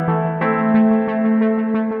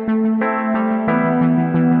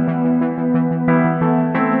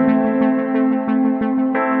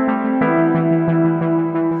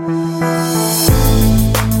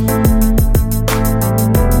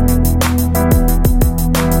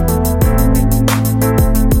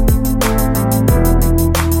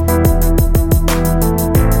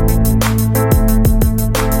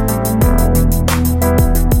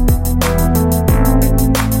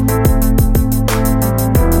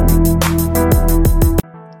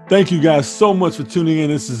Thank you guys so much for tuning in.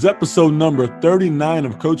 This is episode number 39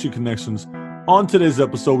 of Coaching Connections. On today's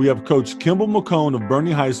episode, we have Coach Kimble McHone of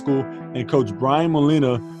Boerne High School and Coach Brian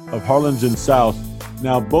Molina of Harlingen South.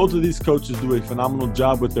 Now, both of these coaches do a phenomenal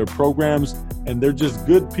job with their programs, and they're just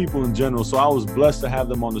good people in general. So I was blessed to have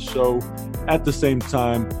them on the show at the same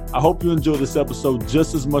time. I hope you enjoyed this episode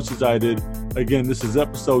just as much as I did. Again, this is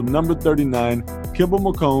episode number 39. Kimble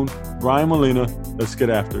McHone, Brian Molina. Let's get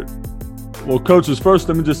after it. Well, coaches, first,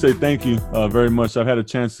 let me just say thank you very much. I've had a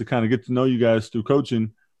chance to kind of get to know you guys through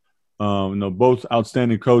coaching. Both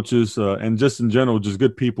outstanding coaches and just in general, just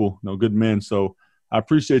good people, good men. So I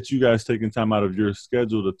appreciate you guys taking time out of your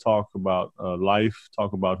schedule to talk about life,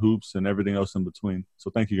 talk about hoops, and everything else in between. So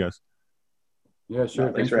thank you guys. Yeah,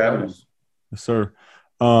 sure. Thanks for having us. Yes, sir.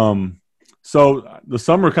 So the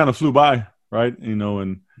summer kind of flew by, right?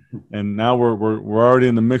 And now we're already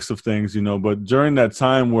in the mix of things, But during that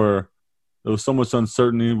time where there was so much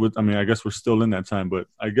uncertainty I guess we're still in that time, but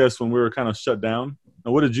I guess when we were kind of shut down,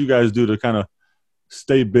 what did you guys do to kind of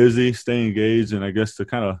stay busy, stay engaged, and I guess to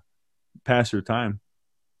kind of pass your time?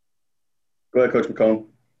 Go ahead, Coach McHone.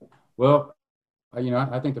 Well,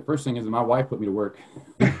 I think the first thing is my wife put me to work.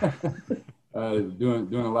 Doing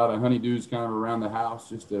a lot of honeydews kind of around the house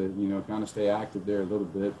just to, kind of stay active there a little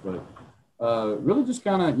bit. But really just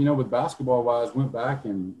kind of, with basketball-wise, went back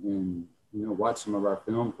and watch some of our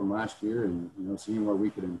film from last year and, seeing where we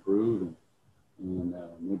could improve and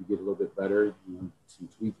maybe get a little bit better, some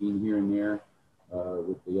tweaking here and there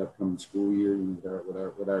with the upcoming school year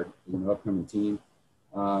with our upcoming team.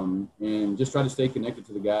 And just try to stay connected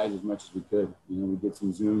to the guys as much as we could. We did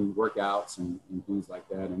some Zoom workouts and things like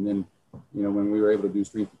that. And then, when we were able to do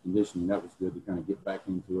strength and conditioning, that was good to kind of get back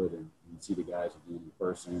into it and see the guys again in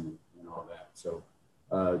person and all that. So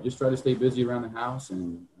just try to stay busy around the house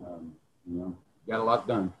and, got a lot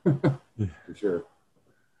done for sure.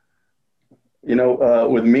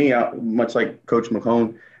 With me, much like Coach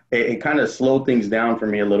McHone, it kind of slowed things down for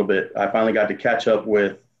me a little bit. I finally got to catch up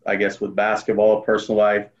with basketball, personal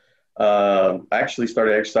life. I actually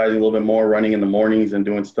started exercising a little bit more, running in the mornings and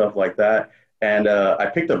doing stuff like that. And I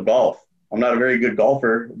picked up golf. I'm not a very good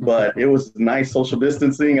golfer, but it was nice social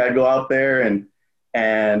distancing. I go out there and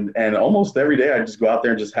almost every day I just go out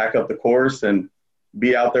there and just hack up the course and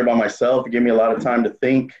be out there by myself. It gave me a lot of time to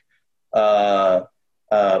think,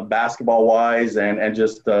 basketball wise and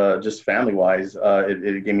just family wise.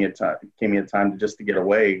 It gave me a time to get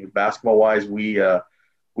away. Basketball wise, we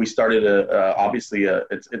started obviously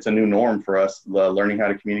it's a new norm for us, learning how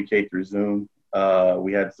to communicate through Zoom.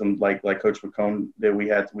 We had some like Coach McHone that we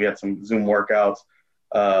had some Zoom workouts.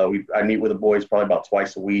 I meet with the boys probably about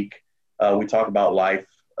twice a week. We talk about life,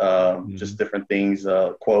 just different things,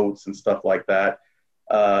 quotes and stuff like that.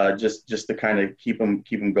 Just to kind of keep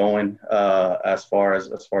them going as far as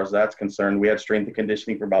that's concerned. We had strength and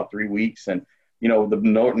conditioning for about 3 weeks, and the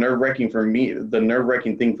nerve-wracking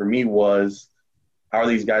thing for me was, how are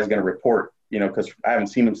these guys going to report? Because I haven't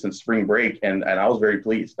seen them since spring break, and I was very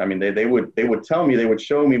pleased. I mean, they would tell me, they would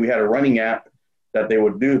show me. We had a running app that they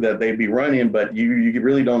would do, that they'd be running, but you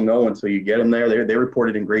really don't know until you get them there. They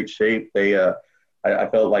reported in great shape. I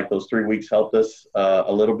felt like those 3 weeks helped us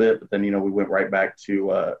a little bit, but then, we went right back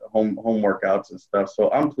to home workouts and stuff.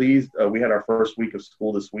 So I'm pleased. We had our first week of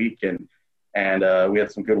school this week, and we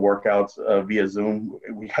had some good workouts via Zoom.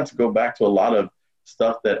 We had to go back to a lot of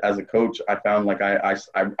stuff that as a coach, I found like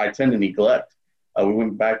I tend to neglect. We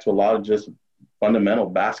went back to a lot of just fundamental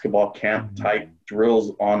basketball camp type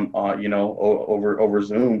drills on over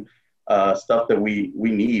Zoom, stuff that we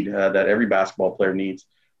need, that every basketball player needs.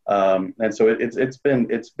 And so it's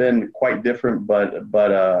been quite different, but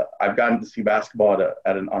I've gotten to see basketball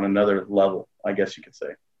on another level, I guess you could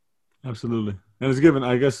say. Absolutely. And it's given,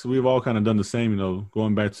 I guess we've all kind of done the same,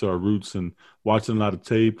 going back to our roots and watching a lot of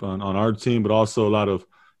tape on our team, but also a lot of,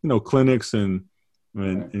 clinics and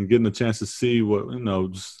getting a chance to see what,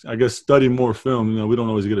 just, I guess, study more film. We don't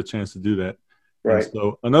always get a chance to do that. Right. And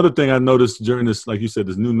so another thing I noticed during this, like you said,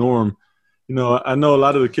 this new norm, I know a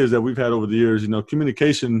lot of the kids that we've had over the years,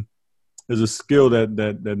 communication is a skill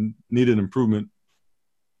that needed improvement.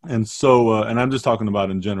 And so, and I'm just talking about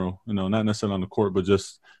in general, not necessarily on the court, but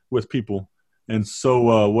just with people. And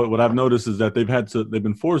so what I've noticed is that they've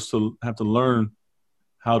been forced to have to learn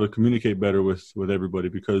how to communicate better with everybody,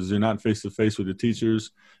 because you're not face to face with the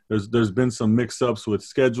teachers. There's been some mix ups with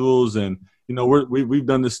schedules, and, we've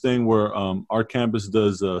done this thing where our campus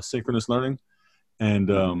does synchronous learning.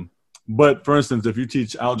 And, but for instance, if you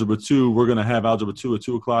teach Algebra 2, we're going to have Algebra 2 at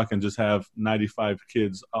 2:00 and just have 95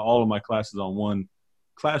 kids, all of my classes on one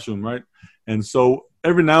classroom, right? And so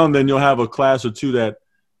every now and then you'll have a class or two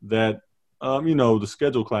that the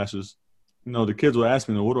schedule classes, the kids will ask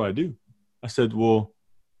me, what do I do? I said, well,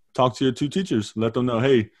 talk to your 2 teachers. Let them know,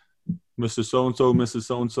 hey, Mr. So-and-so, Mrs.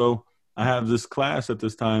 So-and-so, I have this class at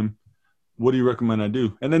this time. What do you recommend I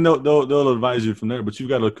do? And then they'll advise you from there, but you've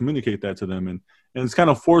got to communicate that to them. And it's kind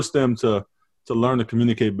of forced them to learn to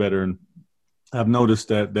communicate better. And I've noticed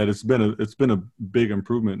that it's been a big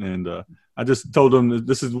improvement. And I just told them that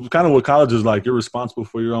this is kind of what college is like. You're responsible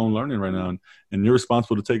for your own learning right now, and you're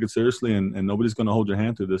responsible to take it seriously, and nobody's going to hold your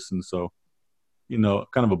hand through this. And so,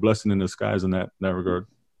 kind of a blessing in disguise in that regard.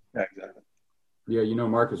 Yeah, exactly. Yeah,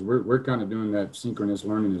 Marcus, we're kind of doing that synchronous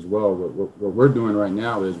learning as well. What we're doing right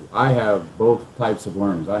now is I have both types of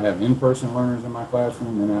learners. I have in-person learners in my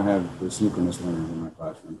classroom, and I have the synchronous learners in my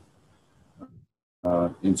classroom.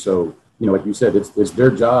 And so, like you said, it's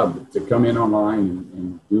their job to come in online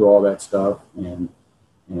and do all that stuff and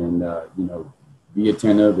be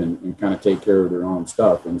attentive and kind of take care of their own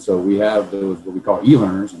stuff. And so we have those, what we call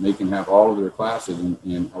e-learners, and they can have all of their classes.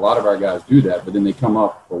 And a lot of our guys do that, but then they come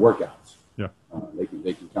up for workouts. Yeah.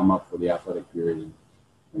 They can come up for the athletic period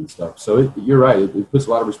and stuff. So you're right. It puts a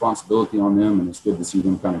lot of responsibility on them, and it's good to see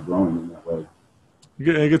them kind of growing in that way.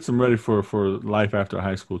 It gets them ready for life after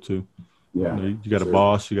high school too. Yeah. You got a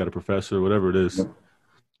boss, you got a professor, whatever it is. Yep.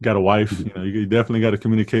 You got a wife. You definitely got to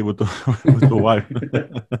communicate with the wife.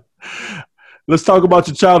 Let's talk about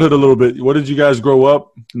your childhood a little bit. What did you guys grow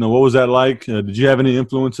up? What was that like? Did you have any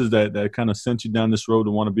influences that kind of sent you down this road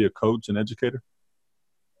to want to be a coach and educator?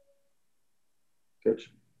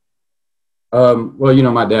 Coach? Well,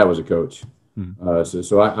 my dad was a coach. Mm-hmm.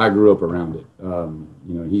 So I grew up around it.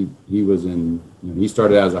 He was in, he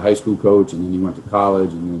started as a high school coach, and then he went to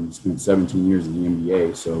college, and then spent 17 years in the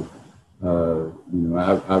NBA. So,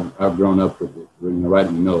 I've grown up with it, right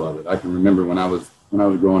in the middle of it. I can remember when I was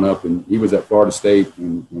growing up, and he was at Florida State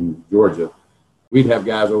in Georgia. We'd have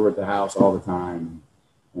guys over at the house all the time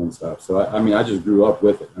and stuff. So, I just grew up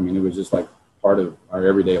with it. It was just like part of our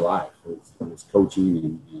everyday life. It was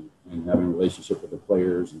coaching and having a relationship with the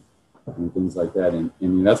players and things like that. And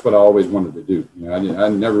that's what I always wanted to do. I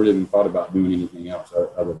never even thought about doing anything else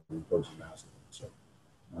other than coaching basketball. So,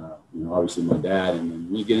 obviously my dad, and then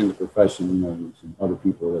when you get into the profession, some other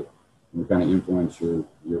people that kind of influence your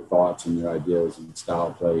thoughts and your ideas and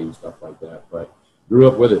style play and stuff like that. But grew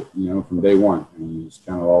up with it, from day one. And just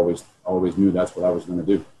kind of always knew that's what I was going to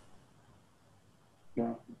do.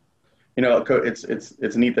 Yeah.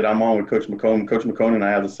 It's neat that I'm on with Coach McHone. Coach McHone and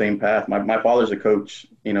I have the same path. My father's a coach.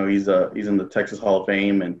 He's in the Texas Hall of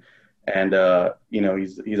Fame, and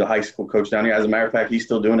he's a high school coach down here. As a matter of fact, he's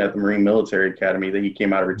still doing it at the Marine Military Academy. That he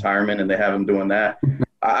came out of retirement, and they have him doing that.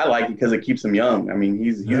 I like it because it keeps him young.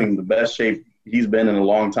 He's in the best shape he's been in a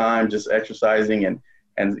long time, just exercising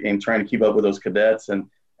and trying to keep up with those cadets and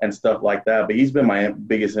stuff like that. But he's been my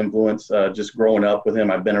biggest influence, just growing up with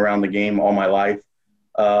him. I've been around the game all my life.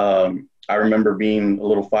 I remember being a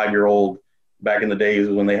little 5-year-old back in the days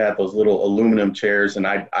when they had those little aluminum chairs, and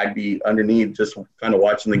I'd be underneath just kind of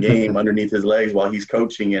watching the game underneath his legs while he's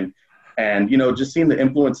coaching, and just seeing the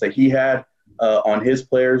influence that he had on his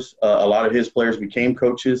players. A lot of his players became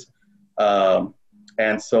coaches,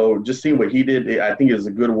 and so just seeing what he did, I think is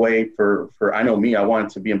a good way for I know me. I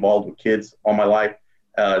wanted to be involved with kids all my life,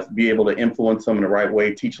 be able to influence them in the right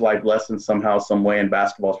way, teach life lessons somehow, some way, and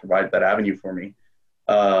basketball's provided that avenue for me.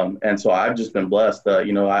 And so I've just been blessed.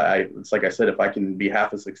 It's like I said, if I can be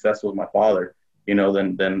half as successful as my father,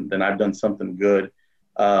 then I've done something good.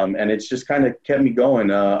 And it's just kind of kept me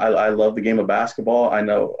going. I love the game of basketball. I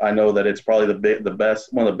know that it's probably the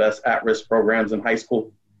best, one of the best at-risk programs in high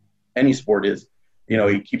school. Any sport is,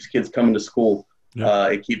 it keeps kids coming to school. Yeah.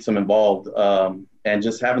 It keeps them involved. And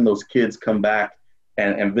just having those kids come back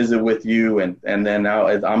and visit with you. And then now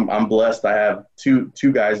I'm blessed. I have two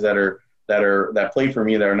guys that play for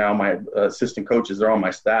me that are now my assistant coaches. They're on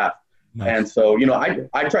my staff. Nice. And so,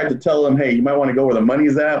 I tried to tell them, hey, you might want to go where the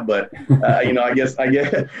money's at, but I guess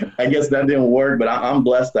that didn't work. But I'm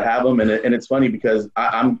blessed to have them, and it's funny because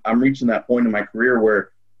I'm reaching that point in my career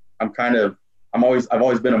where I've always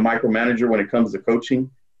been a micromanager when it comes to coaching.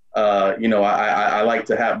 I like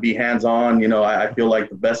to be hands on. I feel like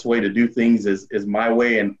the best way to do things is my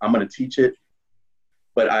way, and I'm going to teach it.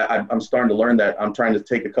 But I'm starting to learn that I'm trying to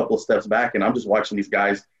take a couple of steps back, and I'm just watching these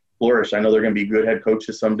guys flourish. I know they're going to be good head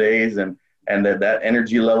coaches some days, and that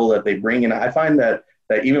energy level that they bring. And I find that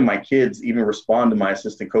even my kids even respond to my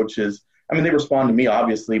assistant coaches. They respond to me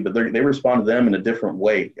obviously, but they respond to them in a different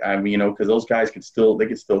way. Because those guys could still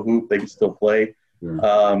hoop, they could still play.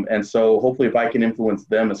 Yeah. And so hopefully if I can influence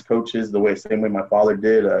them as coaches the same way my father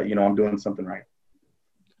did, I'm doing something right.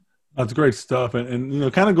 That's great stuff.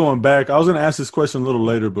 And kind of going back, I was going to ask this question a little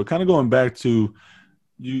later, but kind of going back to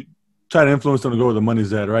you try to influence them to go where the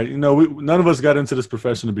money's at, right? None of us got into this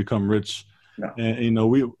profession to become rich. No.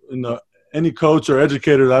 And any coach or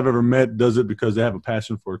educator that I've ever met does it because they have a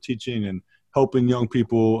passion for teaching and helping young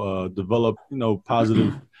people develop,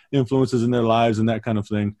 positive influences in their lives and that kind of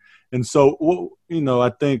thing. And so, I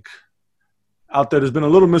think out there's been a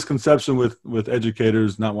little misconception with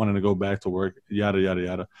educators not wanting to go back to work, yada, yada,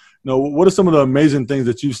 yada. What are some of the amazing things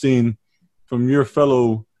that you've seen from your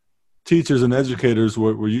fellow teachers and educators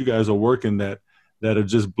where you guys are working that are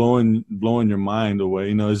just blowing your mind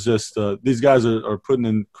away? It's just these guys are putting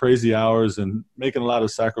in crazy hours and making a lot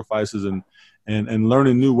of sacrifices and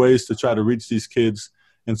learning new ways to try to reach these kids.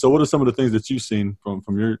 And so what are some of the things that you've seen from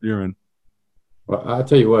your end? Well, I'll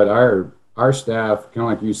tell you what, our staff, kind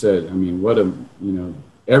of like you said, I mean,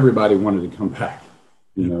 everybody wanted to come back.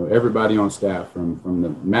 Everybody on staff, from the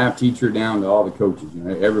math teacher down to all the coaches,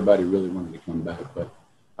 everybody really wanted to come back. But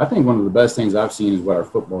I think one of the best things I've seen is what our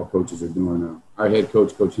football coaches are doing now. Our head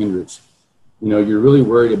coach, Coach Hendricks, you're really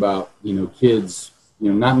worried about, kids,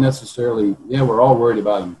 not necessarily, we're all worried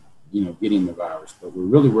about them, getting the virus, but we're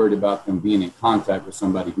really worried about them being in contact with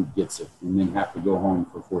somebody who gets it and then have to go home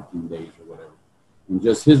for 14 days or whatever. And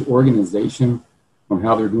just his organization from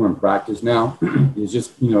how they're doing practice now is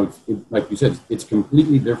just, like you said, it's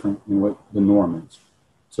completely different than what the norm is.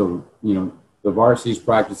 So, the varsity's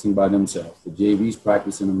practicing by themselves. The JV's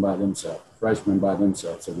practicing them by themselves. The freshmen by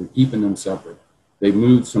themselves. So they're keeping them separate. They've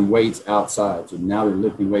moved some weights outside. So now they're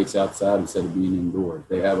lifting weights outside instead of being indoors.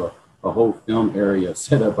 They have a whole film area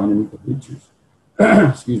set up underneath the bleachers.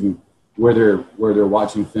 Excuse me. Where they're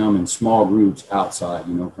watching film in small groups outside,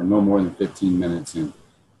 for no more than 15 minutes. And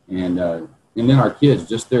then our kids,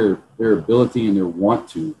 just their ability and their want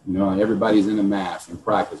to, everybody's in a mask in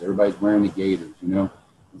practice. Everybody's wearing the gaiters,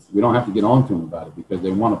 We don't have to get on to them about it because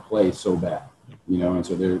they want to play so bad, and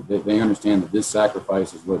so they understand that this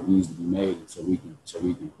sacrifice is what needs to be made, and so we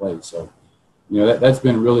can play. So, that's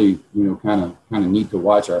been really, kind of neat to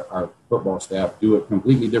watch our football staff do it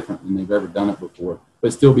completely different than they've ever done it before,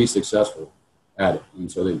 but still be successful at it. And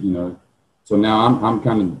so that, so now I'm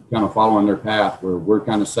kind of following their path where we're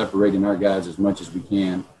kind of separating our guys as much as we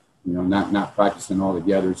can, not practicing all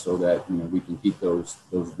together so that, we can keep those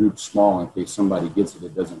groups small in case somebody gets it,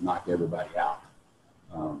 it doesn't knock everybody out.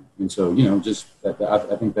 And so,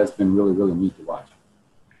 I think that's been really, really neat to watch.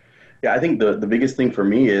 Yeah, I think the biggest thing for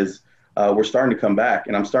me is we're starting to come back,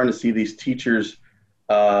 and I'm starting to see these teachers.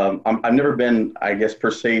 I've never been, I guess, per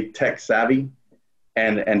se tech savvy,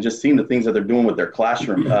 and just seeing the things that they're doing with their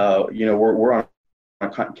classroom. We're on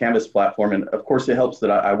a Canvas platform, and of course it helps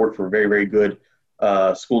that I work for a very, very good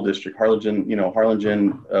school district.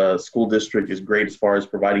 Harlingen School District is great as far as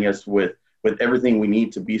providing us with everything we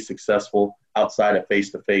need to be successful outside of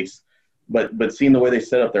face-to-face. But seeing the way they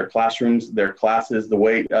set up their classrooms, their classes, the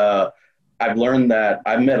way I've learned that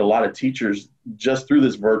I've met a lot of teachers just through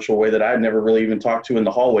this virtual way that I've never really even talked to in the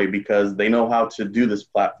hallway because they know how to do this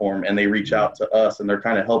platform and they reach out to us and they're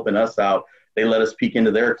kind of helping us out. They let us peek into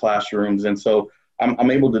their classrooms. And so I'm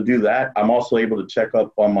able to do that. I'm also able to check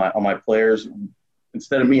up on my players.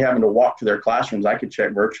 Instead of me having to walk to their classrooms, I could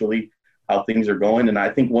check virtually how things are going. And I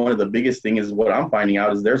think one of the biggest things is what I'm finding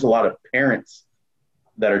out is there's a lot of parents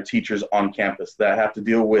that are teachers on campus that have to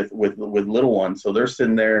deal with little ones. So they're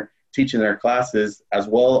sitting there teaching their classes as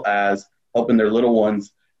well as helping their little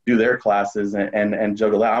ones do their classes and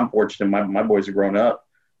juggle that. I'm fortunate my boys are grown up,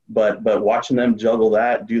 but watching them juggle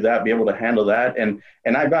that, do that, be able to handle that. And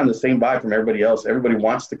I've gotten the same vibe from everybody else. Everybody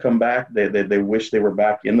wants to come back. They wish they were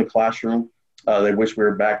back in the classroom. They wish we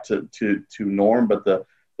were back to norm, but the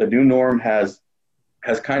new norm has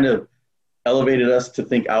kind of elevated us to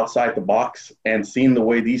think outside the box, and seeing the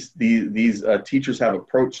way these teachers have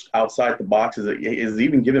approached outside the box is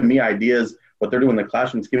even giving me ideas. What they're doing in the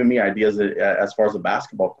classroom is giving me ideas as far as the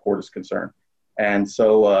basketball court is concerned. And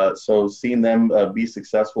so seeing them be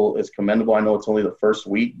successful is commendable. I know it's only the first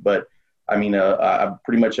week, but I mean,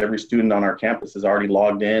 pretty much every student on our campus is already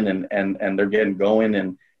logged in and they're getting going.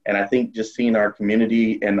 And I think just seeing our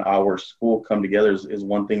community and our school come together is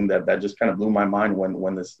one thing that just kind of blew my mind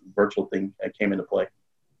when this virtual thing came into play.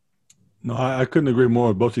 No, I couldn't agree more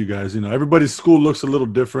with both of you guys. Everybody's school looks a little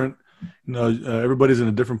different. Everybody's in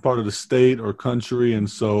a different part of the state or country, and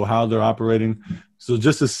so how they're operating. So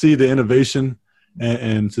just to see the innovation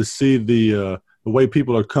and to see the way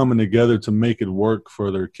people are coming together to make it work for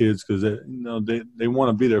their kids, because they want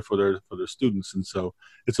to be there for their students, and so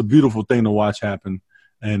it's a beautiful thing to watch happen.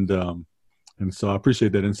 And so I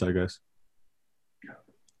appreciate that insight, guys.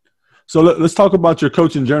 So let's talk about your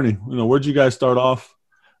coaching journey. Where'd you guys start off?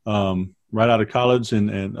 right out of college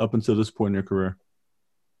and up until this point in your career?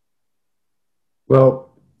 Well,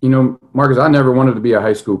 Marcus, I never wanted to be a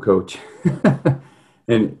high school coach.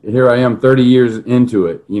 And here I am 30 years into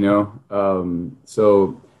it,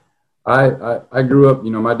 So I grew up,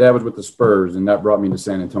 my dad was with the Spurs, and that brought me to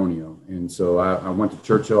San Antonio. And so I went to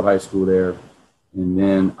Churchill High School there. And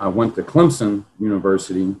then I went to Clemson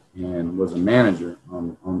University and was a manager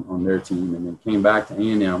on their team, and then came back to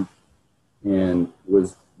A&M and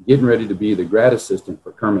was getting ready to be the grad assistant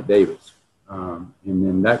for Kermit Davis. And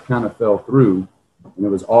then that kind of fell through. And it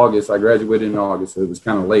was August. I graduated in August, so it was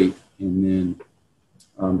kind of late. And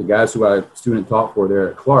then the guys who I student taught for there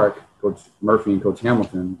at Clark, Coach Murphy and Coach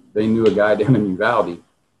Hamilton, they knew a guy down in Uvalde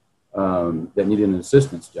that needed an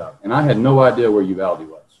assistant's job. And I had no idea where Uvalde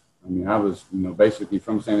was. I mean, I was, basically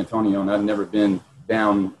from San Antonio, and I'd never been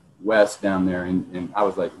down west down there. And I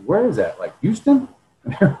was like, where is that? Like Houston?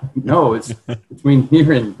 No, it's between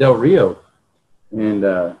here and Del Rio. And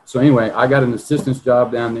so anyway, I got an assistant's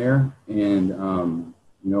job down there, and,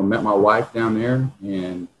 met my wife down there.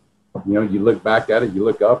 And, you look back at it, you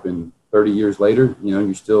look up, and 30 years later,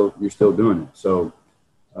 you're still doing it. So,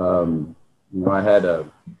 I had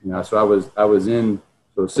so I was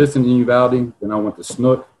assistant in Uvalde. Then I went to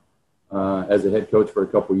Snook as a head coach for a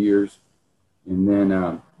couple years, and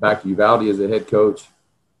then back to Uvalde as a head coach.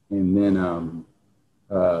 And then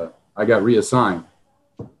I got reassigned,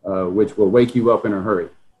 which will wake you up in a hurry.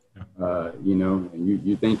 And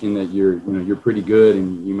you're thinking that you're pretty good,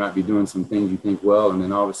 and you might be doing some things you think well, and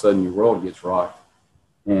then all of a sudden your world gets rocked.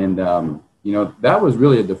 And, that was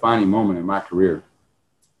really a defining moment in my career,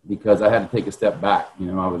 because I had to take a step back.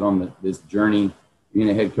 I was on this journey, being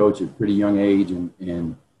a head coach at a pretty young age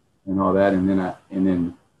and all that. And then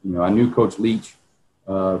I knew Coach Leach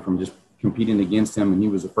from just competing against him, and he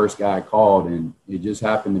was the first guy I called, and it just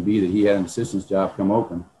happened to be that he had an assistant's job come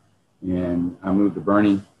open. And I moved to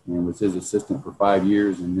Boerne and was his assistant for 5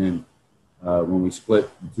 years. And then when we split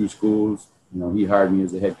the two schools, he hired me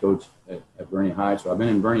as a head coach at Boerne High. So I've been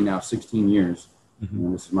in Boerne now 16 years. Mm-hmm.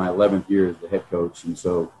 And this is my 11th year as the head coach. And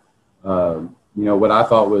so, what I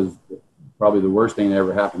thought was probably the worst thing that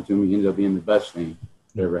ever happened to me ended up being the best thing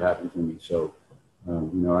that ever happened to me. So,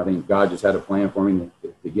 I think God just had a plan for me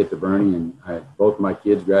to get to Boerne. And both my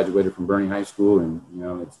kids graduated from Boerne High School, and,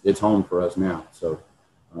 it's home for us now. So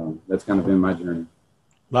that's kind of been my journey.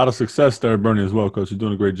 A lot of success there at Boerne as well, Coach. You're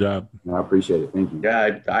doing a great job. I appreciate it. Thank you.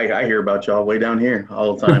 Yeah, I hear about y'all way down here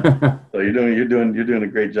all the time. So you're doing a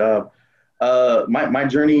great job. My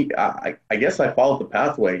journey, I guess I followed the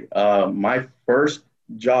pathway. My first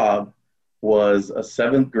job was a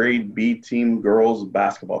 7th grade B team girls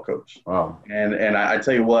basketball coach. Wow. And I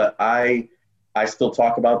tell you what, I still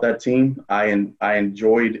talk about that team. I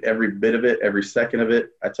enjoyed every bit of it, every second of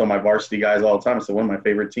it. I tell my varsity guys all the time, I said one of my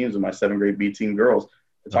favorite teams was my 7th grade B team girls.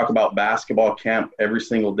 I talk about basketball camp every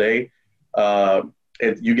single day.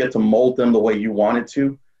 You get to mold them the way you want it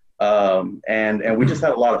to. And we just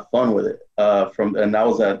had a lot of fun with it. And that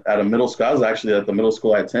was at a middle school. I was actually at the middle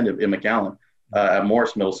school I attended in McAllen, at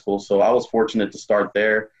Morris Middle School. So I was fortunate to start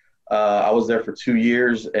there. I was there for 2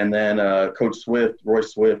 years, and then Coach Swift, Roy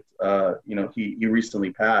Swift, he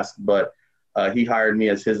recently passed, but he hired me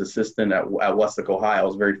as his assistant at Westlake High. I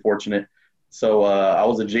was very fortunate. So I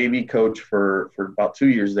was a JV coach for about 2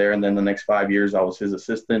 years there, and then the next 5 years I was his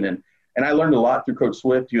assistant. And I learned a lot through Coach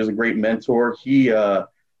Swift. He was a great mentor. He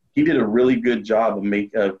did a really good job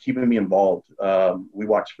of keeping me involved. We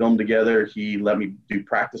watched film together. He let me do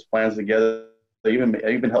practice plans together. They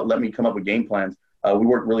even helped let me come up with game plans. We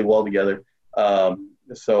worked really well together.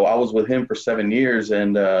 So I was with him for 7 years.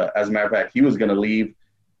 And as a matter of fact, he was going to leave.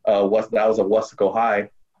 That was at Westlake High.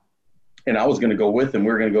 And I was going to go with him.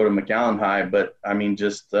 We were going to go to McHone High. But, I mean,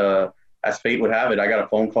 just as fate would have it, I got a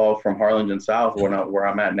phone call from Harlingen South, where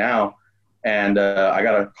I'm at now. And I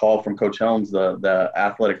got a call from Coach Helms, the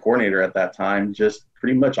athletic coordinator at that time, just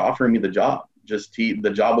pretty much offering me the job.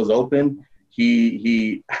 The job was open.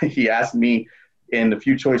 He asked me in a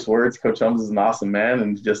few choice words. Coach Helms is an awesome man,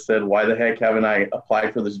 and just said, "Why the heck haven't I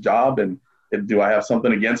applied for this job? And do I have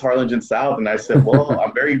something against Harlingen South?" And I said, "Well,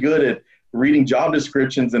 I'm very good at reading job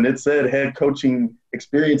descriptions, and it said head coaching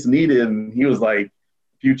experience needed." And he was like,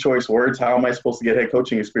 "Few choice words. How am I supposed to get head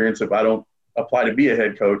coaching experience if I don't apply to be a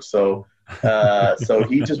head coach?" So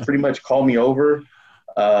he just pretty much called me over,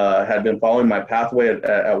 had been following my pathway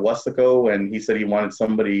at Westlake, and he said he wanted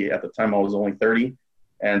somebody. At the time I was only 30.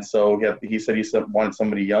 And so he said he wanted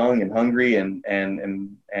somebody young and hungry, and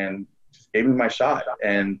just gave me my shot.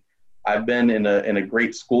 And I've been in a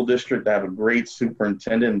great school district. I have a great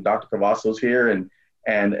superintendent, Dr. Cavasso's here, and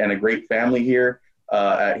a great family here.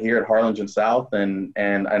 here at Harlingen South, and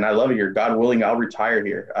I love it here. God willing, I'll retire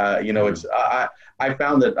here. I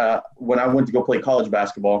found that when I went to go play college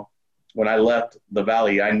basketball, when I left the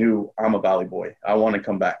Valley, I knew I'm a Valley boy. I want to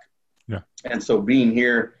come back. Yeah. And so being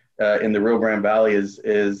here in the Rio Grande Valley is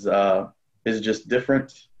just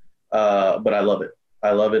different, but I love it.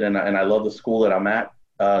 I love it, and I love the school that I'm at.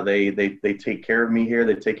 They take care of me here.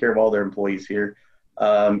 They take care of all their employees here.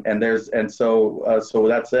 So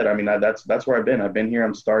that's it. I mean, that's where I've been. I've been here.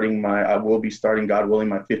 I will be starting, God willing,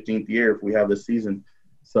 my 15th year if we have this season.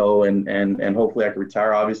 So, and hopefully I can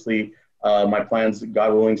retire. Obviously, my plans,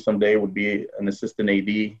 God willing, someday would be an assistant AD,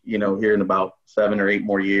 here in about 7 or 8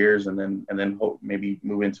 more years, and then hope maybe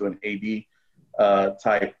move into an AD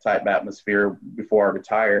type atmosphere before I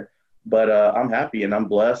retire. But I'm happy and I'm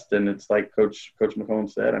blessed, and it's like Coach McHone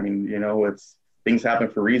said. I mean, it's things happen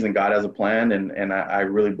for a reason. God has a plan, and I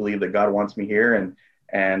really believe that God wants me here,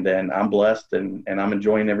 and I'm blessed, and I'm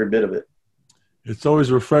enjoying every bit of it. It's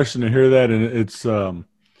always refreshing to hear that, and it's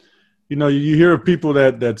you hear of people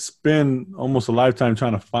that spend almost a lifetime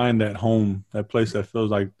trying to find that home, that place that feels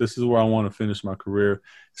like this is where I want to finish my career. It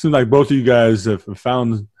seems like both of you guys have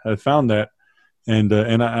found that, and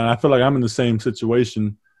I feel like I'm in the same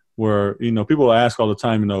situation where people ask all the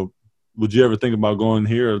time, would you ever think about going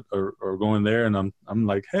here or going there? And I'm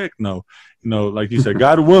like, heck no. Like you said,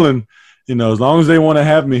 God willing, as long as they want to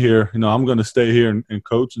have me here, I'm going to stay here and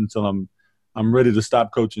coach until I'm ready to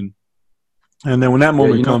stop coaching. And then when that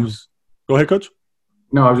moment comes, go ahead, Coach.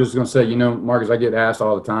 No, I was just going to say, Marcus, I get asked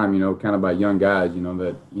all the time, kind of by young guys, and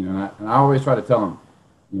I always try to tell them,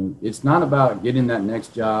 it's not about getting that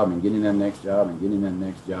next job and getting that next job and getting that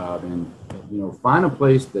next job. And, find a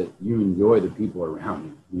place that you enjoy the people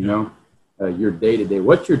around you, your day-to-day.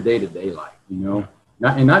 What's your day-to-day like,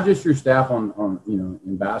 not just your staff on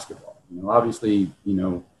in basketball. Obviously,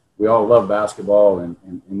 we all love basketball and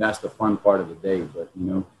that's the fun part of the day. But,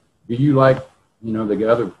 do you like, the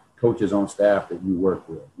other coaches on staff that you work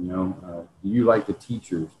with? Do you like the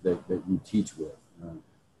teachers that you teach with?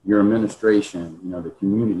 Your administration, the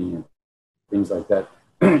community and things like that.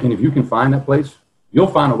 And if you can find that place, you'll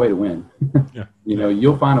find a way to win. Yeah.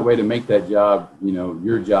 You'll find a way to make that job,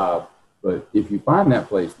 your job. But if you find that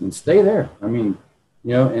place, then stay there. I mean,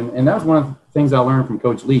 and that was one of the things I learned from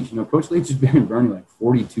Coach Leach. Coach Leach has been in Boerne like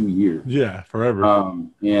 42 years. Yeah, forever.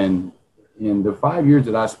 And in the 5 years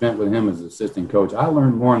that I spent with him as assistant coach, I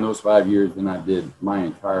learned more in those 5 years than I did my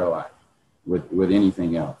entire life with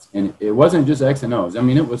anything else. And it wasn't just X and O's. I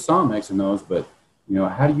mean, it was some X and O's, but,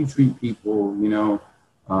 how do you treat people,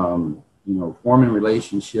 forming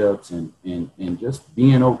relationships and just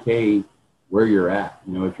being okay where you're at,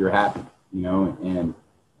 if you're happy, and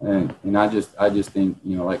I just think,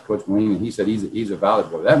 like Coach Molina, he said he's a Valley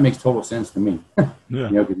boy. That makes total sense to me, yeah.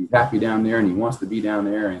 Because he's happy down there and he wants to be down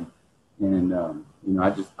there. And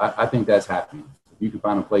I think that's happiness. If you can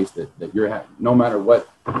find a place that you're happy, no matter what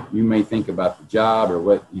you may think about the job or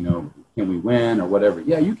what, can we win or whatever.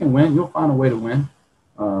 Yeah, you can win. You'll find a way to win,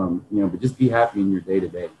 but just be happy in your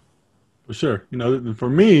day-to-day. For sure. For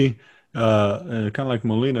me, kind of like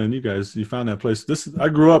Molina and you guys, you found that place. I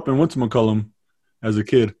grew up and went to McCollum as a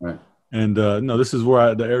kid. Right. And, this is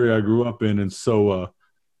where the area I grew up in. And so,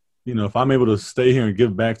 if I'm able to stay here and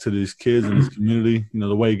give back to these kids and this community,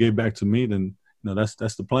 the way he gave back to me, then, that's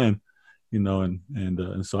the plan,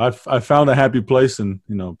 and so I found a happy place and,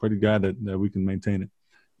 pretty glad that we can maintain it.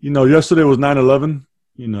 Yesterday was 9/11,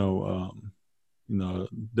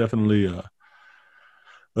 definitely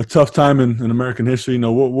a tough time in American history.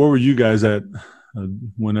 Where were you guys at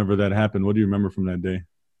whenever that happened? What do you remember from that day?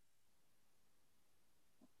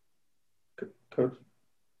 Coach?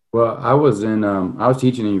 Well, I was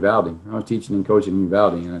teaching in Uvalde. I was teaching and coaching in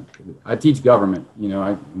Uvalde, and I teach government,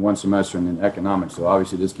 one semester and then economics. So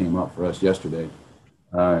obviously this came up for us yesterday.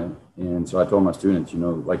 And so I told my students,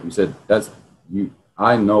 like you said,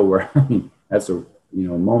 I know where, that's a,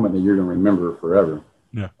 moment that you're going to remember forever.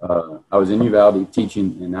 Yeah. I was in Uvalde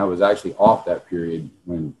teaching, and I was actually off that period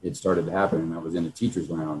when it started to happen, and I was in the teacher's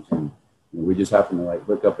lounge, and we just happened to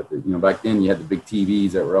look up at the, back then you had the big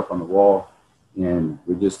TVs that were up on the wall, and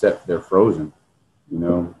we just sat there frozen,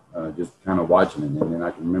 just kind of watching it. And then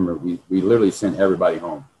I can remember we literally sent everybody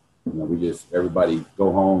home. Everybody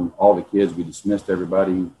go home, all the kids, we dismissed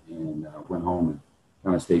everybody and went home and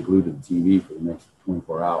kind of stayed glued to the TV for the next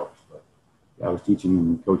 24 hours. But I was teaching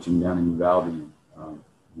and coaching down in Uvalde, and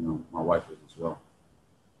my wife was as well.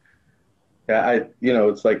 Yeah,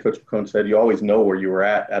 it's like Coach McHone said, you always know where you were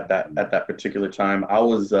at that particular time. I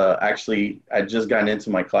was I'd just gotten into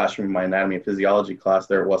my classroom, my anatomy and physiology class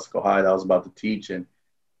there at Wesco High that I was about to teach. And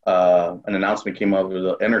an announcement came over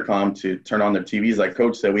the intercom to turn on their TVs. Like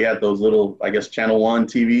Coach said, we had those little, I guess, Channel 1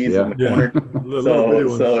 TVs in the corner.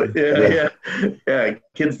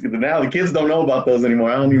 Kids now, the kids don't know about those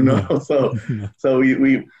anymore. I don't even know. So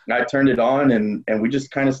I turned it on and we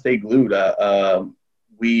just kind of stayed glued.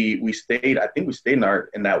 We stayed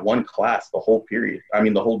in that one class the whole period. I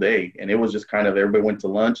mean, the whole day. And it was just kind of, everybody went to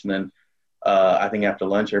lunch, and then I think after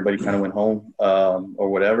lunch, everybody kind of went home or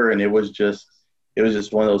whatever. And it was just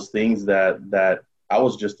one of those things that I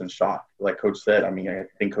was just in shock. Like Coach said, I mean, I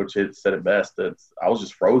think Coach said it best. I was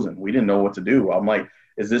just frozen. We didn't know what to do. I'm like,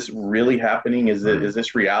 is this really happening? Is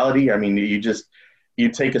this reality? I mean, you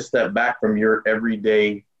take a step back from your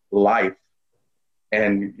everyday life,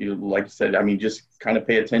 and like you said, I mean, just kind of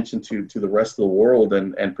pay attention to the rest of the world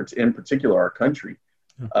and in particular our country.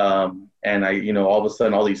 And all of a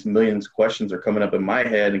sudden, all these millions of questions are coming up in my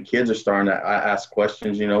head, and kids are starting to ask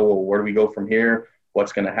questions, well, where do we go from here?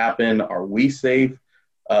 What's going to happen? Are we safe?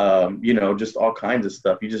 Just all kinds of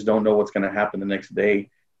stuff. You just don't know what's going to happen the next day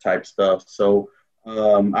type stuff. So, I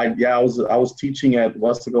was teaching at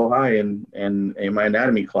Wesco High in my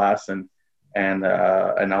anatomy class, and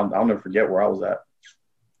I'll never forget where I was at.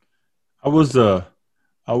 I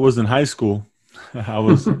was in high school. I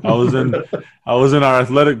was in our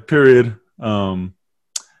athletic period, and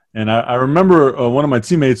I remember one of my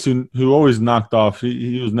teammates who always knocked off.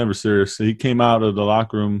 He was never serious. So he came out of the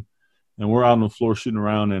locker room, and we're out on the floor shooting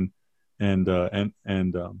around, and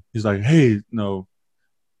he's like, "Hey,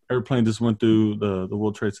 airplane just went through the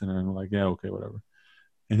World Trade Center," and we're like, "Yeah, okay, whatever."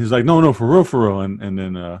 And he's like, "No, for real," and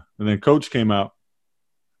then Coach came out,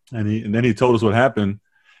 and then he told us what happened.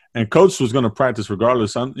 And Coach was going to practice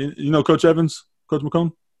regardless. Coach Evans, Coach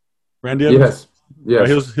McHone, Randy Evans.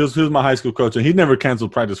 Yes. He was my high school coach, and he never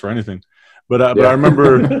canceled practice for anything. But I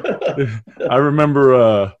remember,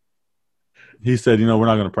 he said, we're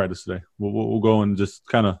not going to practice today. We'll go and just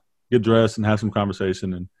kind of get dressed and have some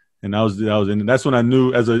conversation. And that was and that's when I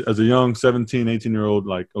knew as a young 17, 18-year-old,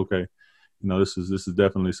 like, okay, this is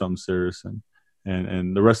definitely something serious.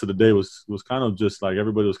 And the rest of the day was kind of just like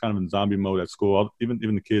everybody was kind of in zombie mode at school.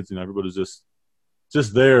 Even the kids, everybody was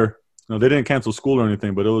just there. They didn't cancel school or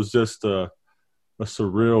anything, but it was just a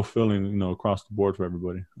surreal feeling, across the board for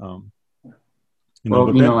everybody.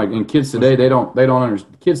 And kids today, they don't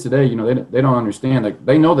understand. Kids today, they don't understand. Like,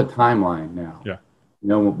 they know the timeline now. Yeah.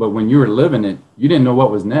 But when you were living it, you didn't know what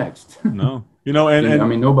was next. No. I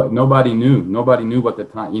mean, nobody knew. Nobody knew what the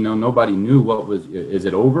time. Nobody knew what was. Is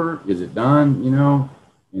it over? Is it done?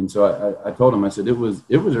 And so I told him. I said it was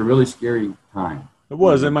a really scary time. It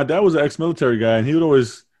was, and my dad was an ex-military guy, and he would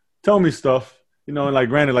always tell me stuff. And like,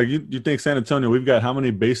 granted, like you think San Antonio, we've got how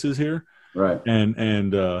many bases here? Right.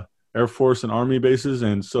 And Air Force and Army bases,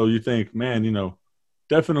 and so you think, man,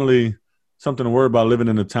 definitely something to worry about living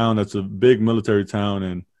in a town that's a big military town,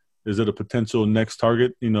 and is it a potential next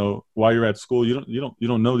target? While you're at school, you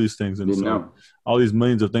don't know these things, and so all these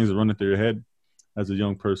millions of things are running through your head as a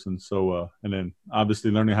young person. So, and then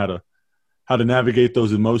obviously learning how to navigate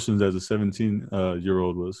those emotions as a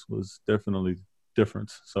 17-year-old was definitely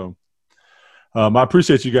different. So, I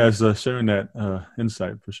appreciate you guys sharing that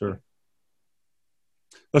insight for sure.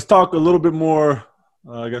 Let's talk a little bit more,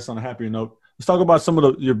 I guess, on a happier note. Let's talk about some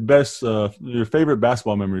of your best, your favorite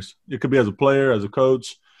basketball memories. It could be as a player, as a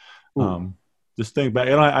coach. Just think back.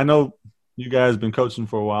 And I know you guys have been coaching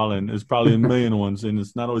for a while, and it's probably a million ones, and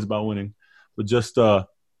it's not always about winning. But just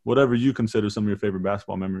whatever you consider some of your favorite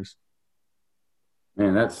basketball memories.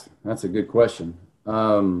 Man, that's a good question.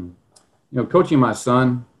 Coaching my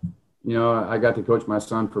son, I got to coach my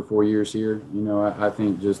son for 4 years here. I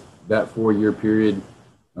think just that 4-year period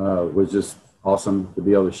was just awesome to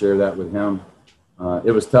be able to share that with him.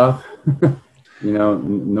 It was tough,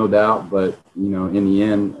 no doubt, but, in the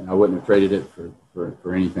end, I wouldn't have traded it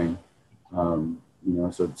for anything.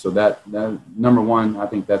 So that number one, I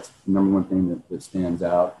think that's the number one thing that stands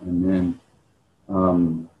out. And then,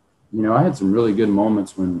 I had some really good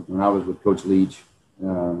moments when I was with Coach Leach,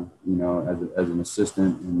 as an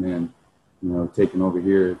assistant, and then, taking over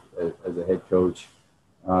here as a head coach.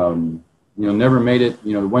 Never made it,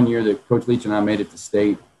 the 1 year that Coach Leach and I made it to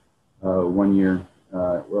state, 1 year,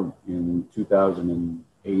 in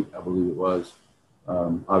 2008, I believe it was.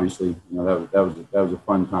 Obviously, that was a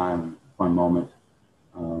fun time, fun moment.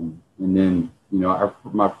 And then,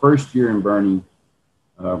 my first year in Boerne,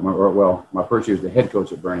 my first year as the head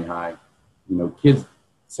coach at Boerne High, kids,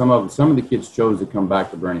 some of the kids chose to come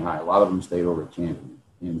back to Boerne High. A lot of them stayed over at Champion.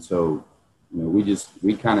 And so,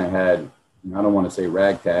 we kind of had, I don't want to say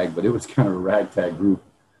ragtag, but it was kind of a ragtag group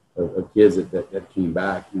of kids that came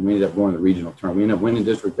back. And we ended up going to the regional tournament. We ended up winning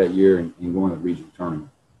district that year and going to the regional tournament.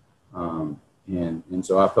 And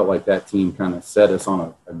so I felt like that team kind of set us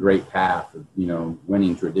on a great path of,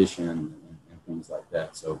 winning tradition and things like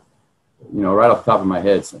that. So, right off the top of my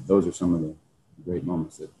head, those are some of the great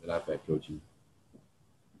moments that I've had coaching.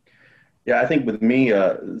 Yeah, I think with me,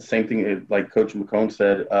 same thing like Coach McHone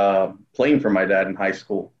said, playing for my dad in high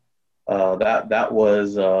school, that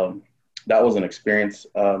was an experience.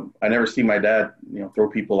 I never see my dad, throw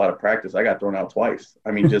people out of practice. I got thrown out twice.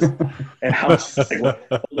 I mean, and I was just like,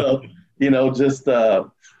 well,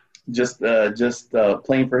 just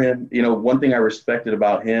playing for him. One thing I respected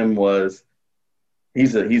about him was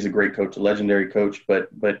he's a great coach, a legendary coach, but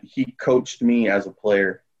he coached me as a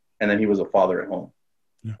player, and then he was a father at home.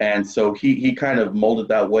 Yeah. And so he kind of molded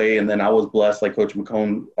that way. And then I was blessed, like Coach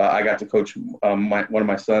McHone, I got to coach one of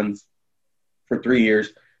my sons for 3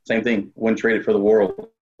 years. Same thing, when traded for the world.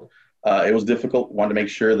 It was difficult. Wanted to make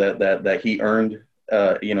sure that he earned,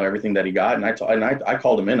 everything that he got. And I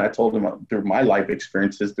called him in. I told him through my life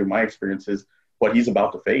experiences, what he's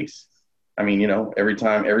about to face. I mean, every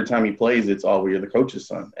time he plays, it's all, well, you're the coach's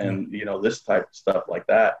son. And, this type of stuff like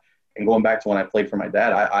that. And going back to when I played for my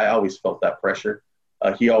dad, I always felt that pressure.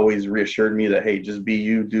 He always reassured me that, hey, just be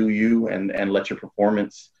you, do you, and let your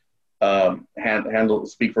performance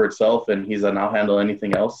speak for itself. And he said, I'll handle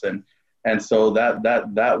anything else. And so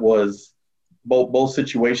that was both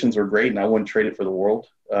situations were great, and I wouldn't trade it for the world.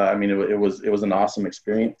 I mean, it was an awesome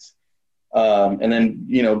experience. And then,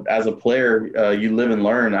 as a player, you live and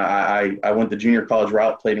learn. I went the junior college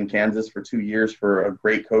route, played in Kansas for 2 years for a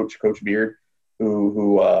great coach, Coach Beard,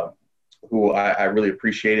 who I really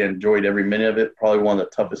appreciated and enjoyed every minute of it. Probably one of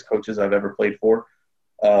the toughest coaches I've ever played for.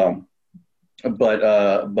 But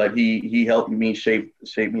he helped me shape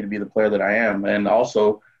me to be the player that I am. And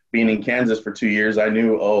also being in Kansas for 2 years, I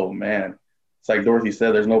knew, oh man, it's like Dorothy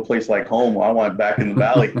said, there's no place like home. I want back in the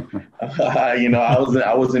valley.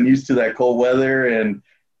 I wasn't used to that cold weather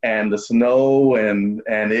and the snow and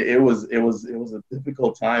it was a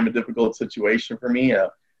difficult time, a difficult situation for me.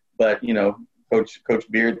 But Coach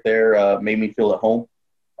Beard there made me feel at home.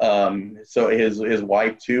 So his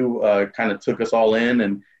wife too kind of took us all in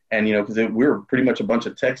and because we were pretty much a bunch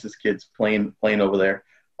of Texas kids playing over there.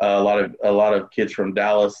 A lot of kids from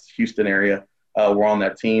Dallas, Houston area were on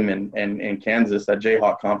that team, and Kansas. That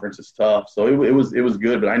Jayhawk conference is tough, so it was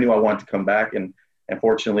good. But I knew I wanted to come back, and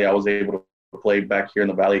fortunately, I was able to play back here in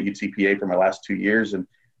the Valley at UTPA for my last 2 years, and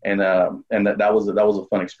that was a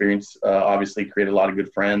fun experience. Obviously, created a lot of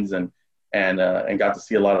good friends, and got to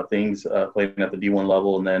see a lot of things playing at the D1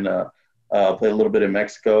 level, and then played a little bit in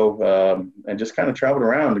Mexico, and just kind of traveled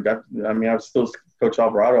around. I was still Coach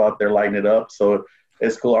Alvarado out there lighting it up, so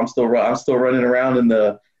it's cool. I'm still running around in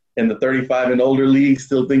the 35 and older league,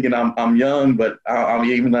 still thinking I'm young, but I'm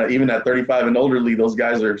even at 35 and older league, those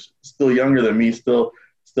guys are still younger than me, still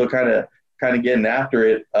kind of getting after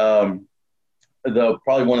it.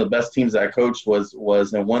 Probably one of the best teams that I coached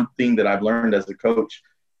was, and one thing that I've learned as a coach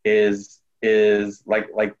is like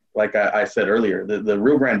I said earlier, the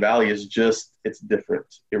Rio Grande Valley is it's different.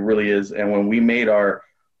 It really is. And when we made our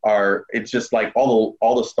it's just like all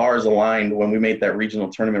the stars aligned when we made that regional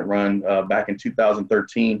tournament run back in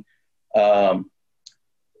 2013.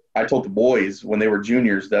 I told the boys when they were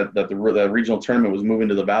juniors that the regional tournament was moving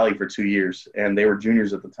to the Valley for 2 years, and they were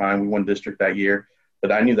juniors at the time. We won district that year,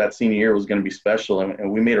 but I knew that senior year was going to be special,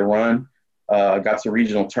 and we made a run. Got to the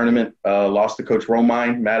regional tournament, lost to Coach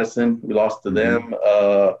Romine, Madison. We lost to them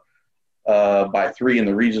by 3 in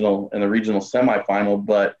the regional semifinal.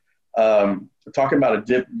 But talking about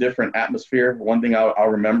a different atmosphere, one thing I'll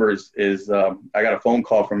remember is I got a phone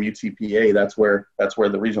call from UTPA. That's where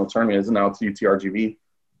the regional tournament is, and now it's UTRGV.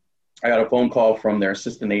 I got a phone call from their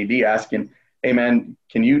assistant AD asking, hey, man,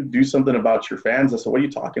 can you do something about your fans? I said, what are you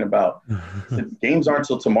talking about? Said, games aren't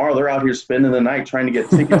till tomorrow. They're out here spending the night trying to get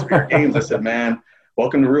tickets for your games. I said, man,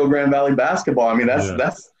 welcome to Rio Grande Valley basketball. I mean, that's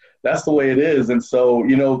the way it is. And so,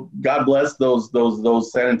 God bless those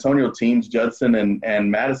San Antonio teams, Judson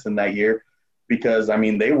and Madison that year, because, I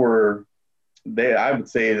mean, I would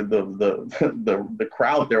say the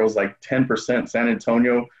crowd there was like 10% San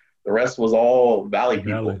Antonio. The rest was all Valley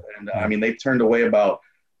people. And, I mean, they turned away about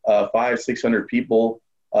 500-600 people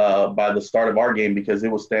by the start of our game because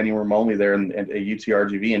it was standing room only there at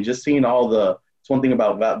UTRGV. And just seeing it's one thing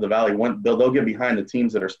about the Valley. They'll get behind the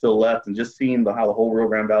teams that are still left, and just seeing how the whole Rio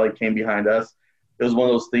Grande Valley came behind us. It was one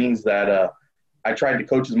of those things that I tried to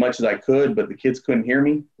coach as much as I could, but the kids couldn't hear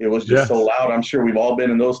me. It was just so loud. I'm sure we've all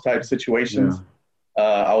been in those type of situations. Yeah.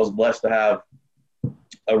 I was blessed to have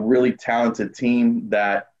a really talented team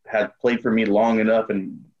that had played for me long enough,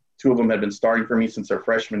 and 2 of them had been starting for me since their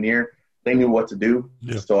freshman year. They knew what to do.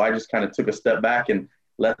 Yeah. So I just kind of took a step back and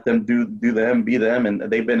let them do them, be them. And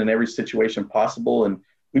they've been in every situation possible. And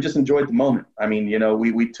we just enjoyed the moment. I mean,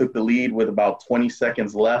 we took the lead with about 20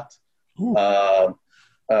 seconds left in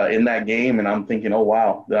that game. And I'm thinking, oh,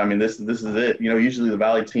 wow. I mean, this is it. Usually the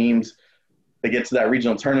Valley teams, they get to that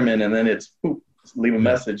regional tournament and then it's leave a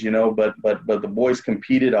message, but the boys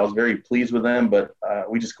competed. I was very pleased with them, but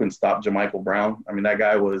we just couldn't stop Jamichael Brown. I mean, that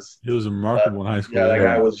guy was – He was remarkable in high school. Yeah, that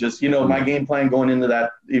guy was just, my game plan going into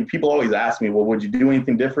that – people always ask me, well, would you do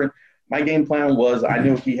anything different? My game plan was I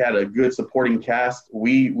knew he had a good supporting cast.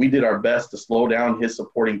 We did our best to slow down his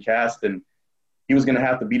supporting cast, and he was going to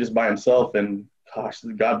have to beat us by himself. And, gosh,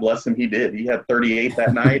 God bless him, he did. He had 38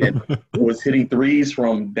 that night and was hitting threes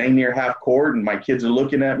from dang near half court, and my kids are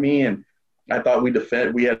looking at me, and I thought we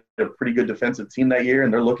had a pretty good defensive team that year,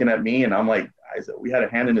 and they're looking at me, and I'm like, we had a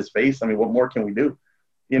hand in his face. I mean, what more can we do?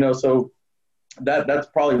 So that's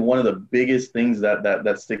probably one of the biggest things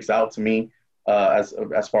that sticks out to me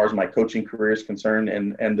as far as my coaching career is concerned.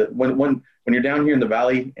 And when you're down here in the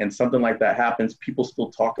Valley and something like that happens, people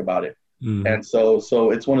still talk about it. Mm-hmm. And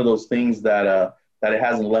so it's one of those things that it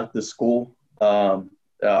hasn't left the school. Of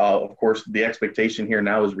course, the expectation here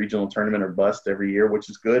now is regional tournament or bust every year, which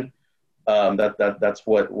is good. That's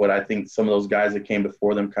what I think some of those guys that came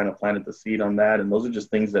before them kind of planted the seed on that. And those are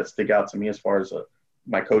just things that stick out to me as far as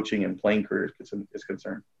my coaching and playing career is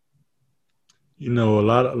concerned. A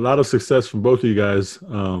lot of success from both of you guys.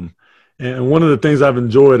 And one of the things I've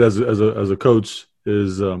enjoyed as a coach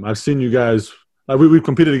is I've seen you guys, like we've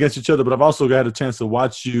competed against each other, but I've also had a chance to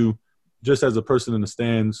watch you just as a person in the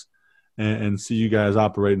stands and see you guys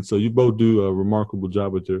operate. And so you both do a remarkable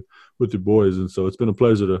job with your boys. And so it's been a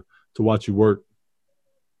pleasure to watch you work.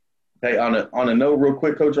 Hey, on a note real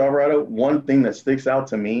quick, Coach Alvarado, one thing that sticks out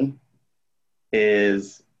to me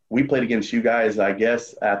is we played against you guys, I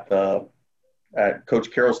guess, at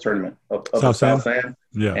Coach Carroll's tournament of South San.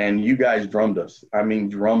 Yeah. And you guys drummed us. I mean,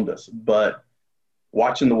 drummed us. But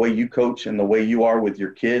watching the way you coach and the way you are with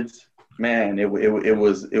your kids, man, it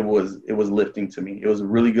was lifting to me. It was a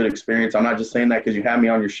really good experience. I'm not just saying that because you had me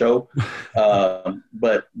on your show,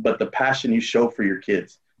 but the passion you show for your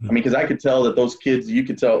kids. I mean, because I could tell that those kids, you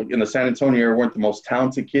could tell in the San Antonio area weren't the most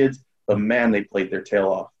talented kids, but man, they played their tail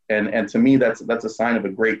off. And to me, that's a sign of a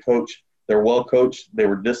great coach. They're well coached. They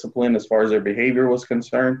were disciplined as far as their behavior was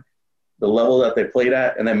concerned, the level that they played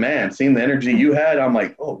at. And then, man, seeing the energy you had, I'm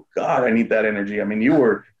like, oh God, I need that energy. I mean, you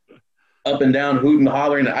were up and down, hooting,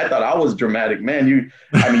 hollering. I thought I was dramatic, man. You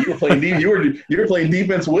were playing you were playing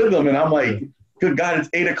defense with them, and I'm like, good God, it's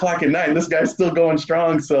 8:00 at night, and this guy's still going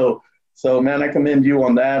strong. So man, I commend you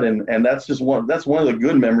on that, and that's one of the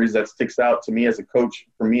good memories that sticks out to me as a coach.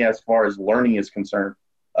 For me, as far as learning is concerned,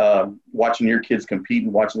 watching your kids compete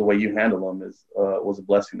and watching the way you handle them was a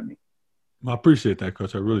blessing to me. I appreciate that,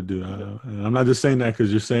 Coach. I really do. And I'm not just saying that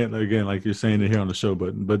because you're saying it again, like you're saying it here on the show,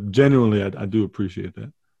 but genuinely, I do appreciate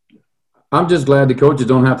that. I'm just glad the coaches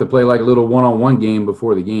don't have to play like a little one-on-one game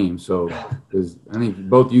before the game. So, because I think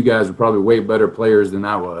both of you guys are probably way better players than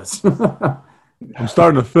I was. I'm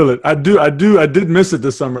starting to feel it. I did miss it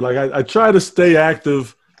this summer. Like I try to stay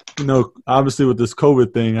active, obviously with this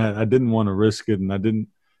COVID thing, I didn't want to risk it. And I didn't,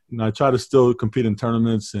 I try to still compete in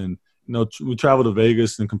tournaments and, we travel to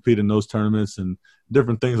Vegas and compete in those tournaments and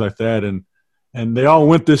different things like that. And they all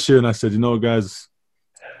went this year. And I said, guys,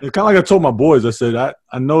 it's kind of like I told my boys, I said,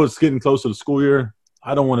 I know it's getting close to the school year.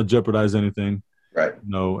 I don't want to jeopardize anything. Right.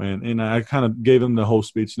 And I kind of gave them the whole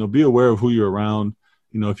speech, be aware of who you're around.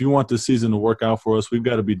 If you want this season to work out for us, we've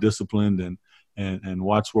got to be disciplined and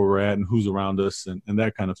watch where we're at and who's around us and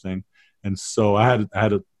that kind of thing. And so I had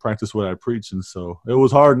to practice what I preach. And so it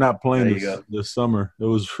was hard not playing this summer. It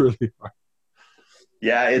was really hard.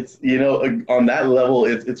 Yeah, it's, on that level,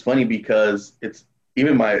 it's funny because it's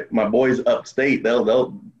even my boys upstate,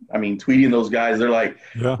 they'll tweeting those guys, they're like,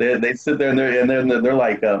 they sit there and they're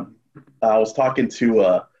like, I was talking to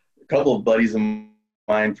a couple of buddies of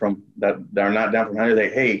mine from that are not down from here.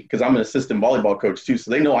 They, hey, because I'm an assistant volleyball coach too,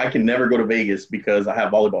 so they know I can never go to Vegas because I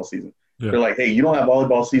have volleyball season. Yeah. They're like, hey, you don't have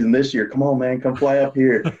volleyball season this year. Come on, man, come fly up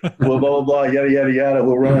here. Blah, blah, blah, yada, yada, yada.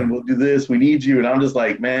 We'll run. We'll do this. We need you. And I'm just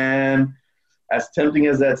like, man, as tempting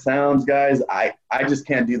as that sounds, guys, I just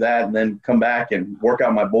can't do that and then come back and work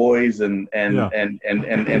out my boys and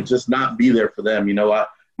just not be there for them.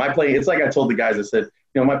 My play, it's like I told the guys, I said,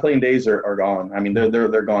 my playing days are gone. I mean,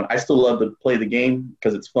 they're gone. I still love to play the game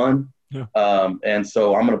because it's fun. Yeah. And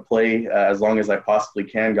so I'm going to play as long as I possibly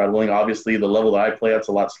can, God willing. Obviously, the level that I play at is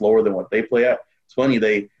a lot slower than what they play at. it's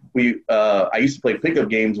funny. I used to play pickup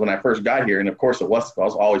games when I first got here. And of course, at Wesco, I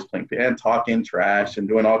was always playing and talking trash and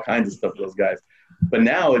doing all kinds of stuff with those guys. But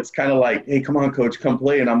now it's kind of like, hey, come on, coach, come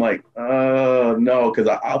play. And I'm like, no, because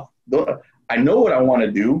I know what I want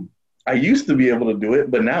to do. I used to be able to do it,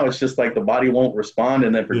 but now it's just like the body won't respond,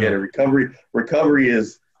 and then forget it. Recovery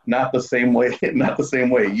is not the same way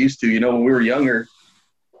it used to. When we were younger,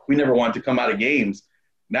 we never wanted to come out of games.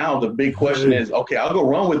 Now the big question is, okay, I'll go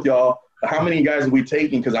run with y'all. How many guys are we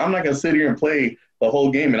taking? Because I'm not going to sit here and play the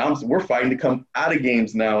whole game, and we're fighting to come out of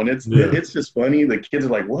games now, and it's just funny. The kids are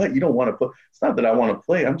like, "What? You don't want to play?" It's not that I want to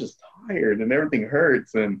play. I'm just tired, and everything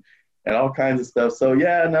hurts, and all kinds of stuff. So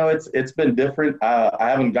yeah, no, it's been different. I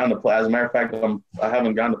haven't gone to play. As a matter of fact, I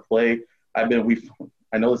haven't gone to play. I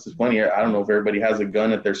know this is funny. I don't know if everybody has a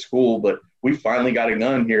gun at their school, but we finally got a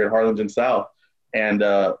gun here at Harlingen South. And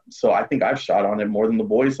so I think I've shot on it more than the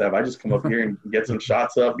boys have. I just come up here and get some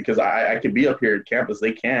shots up because I could be up here at campus.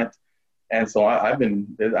 They can't. And so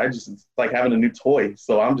it's like having a new toy.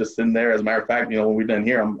 So I'm just sitting there. As a matter of fact, when we're done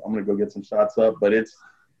here, I'm going to go get some shots up. But it's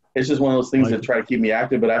just one of those things that try to keep me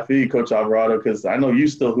active. But I feel you, Coach Alvarado, because I know you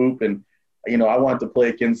still hoop. And, I wanted to play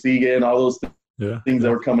at Kensiga and all those things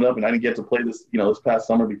that were coming up. And I didn't get to play this past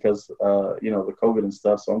summer because, the COVID and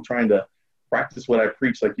stuff. So I'm trying to practice what I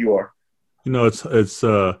preach like you are. It's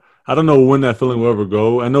I don't know when that feeling will ever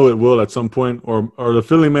go. I know it will at some point, or the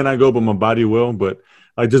feeling may not go, but my body will. But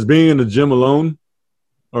like just being in the gym alone,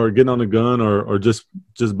 or getting on the gun, or just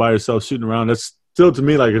by yourself shooting around, that's still to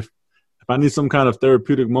me like if I need some kind of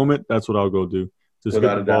therapeutic moment, that's what I'll go do. Just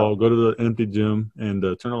get the ball, go to the empty gym, and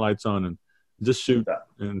turn the lights on and just shoot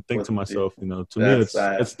and think to myself. To me,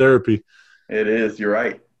 it's therapy. It is. You're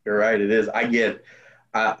right. It is. I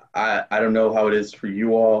don't know how it is for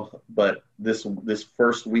you all, but this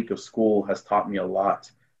first week of school has taught me a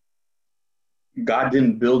lot. God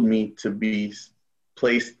didn't build me to be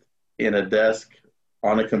placed in a desk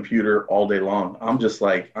on a computer all day long. I'm just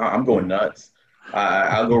like, I'm going nuts.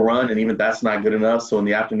 I'll go run, and even that's not good enough. So in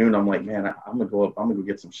the afternoon, I'm like, man, I'm gonna go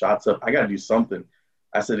get some shots up. I got to do something.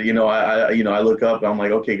 I said, I look up, and I'm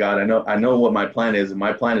like, okay, God, I know what my plan is, and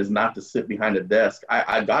my plan is not to sit behind a desk.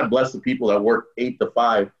 God bless the people that work 8 to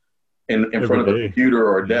 5 in front of a computer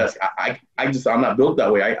or a desk. I'm not built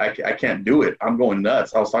that way. I can't do it. I'm going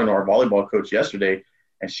nuts. I was talking to our volleyball coach yesterday,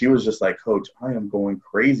 and she was just like, Coach, I am going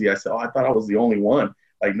crazy. I said, I thought I was the only one.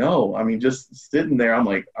 Like, no, I mean, just sitting there, I'm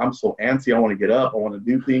like, I'm so antsy. I want to get up. I want to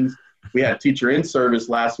do things. We had teacher in service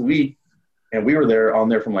last week, and we were on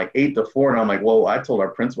there from like 8 to 4. And I'm like, whoa, I told our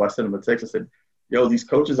principal, I sent him a text. I said, yo, these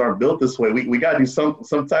coaches aren't built this way. We got to do some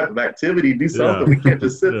type of activity, do something. We can't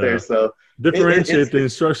just sit there. So differentiate the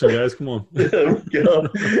instruction, guys. Come on.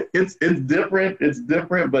 It's different. It's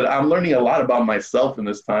different, but I'm learning a lot about myself in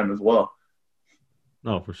this time as well.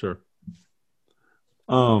 No, for sure.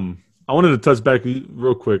 I wanted to touch back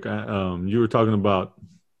real quick. You were talking about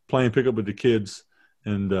playing pickup with the kids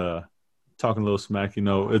and talking a little smack.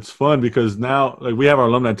 It's fun because now, like, we have our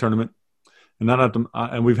alumni tournament, and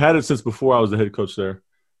and we've had it since before I was the head coach there.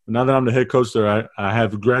 But now that I'm the head coach there, I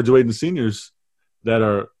have graduating seniors that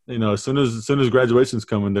are, as soon as graduation's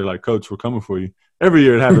coming, they're like, Coach, we're coming for you. Every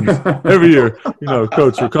year it happens. Every year,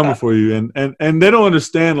 Coach, we're coming for you, and they don't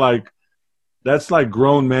understand, like, that's like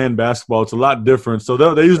grown man basketball. It's a lot different. So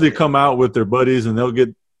they usually come out with their buddies, and they'll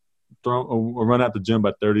get thrown or run out the gym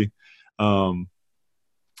by 30.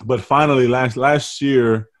 But finally, last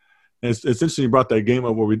year, it's interesting you brought that game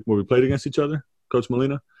up where we played against each other, Coach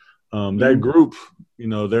Molina. That group,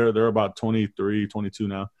 they're about 23, 22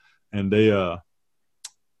 now, and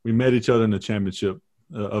we met each other in the championship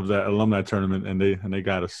of that alumni tournament, and they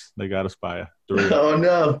got us by 3. Oh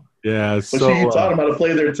no! Yeah, but you taught them how to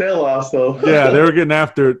play their tail off. So yeah, they were getting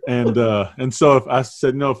after it, and so if I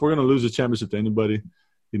said, if we're gonna lose the championship to anybody,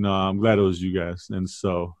 I'm glad it was you guys. And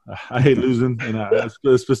so I hate losing, and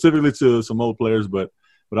specifically to some old players, but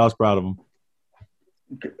I was proud of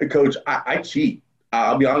them. Coach, I cheat.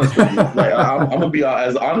 I'll be honest with you. Like, I'm going to be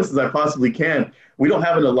as honest as I possibly can. We don't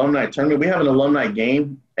have an alumni tournament. We have an alumni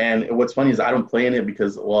game. And what's funny is I don't play in it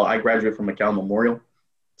because, I graduated from McHone Memorial.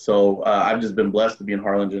 So I've just been blessed to be in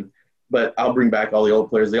Harlingen. But I'll bring back all the old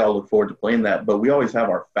players. They all look forward to playing that. But we always have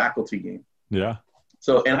our faculty game. Yeah.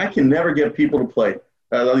 So, and I can never get people to play.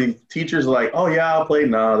 These teachers are like, oh, yeah, I'll play.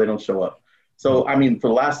 No, they don't show up. So, I mean, for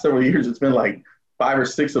the last several years, it's been like 5 or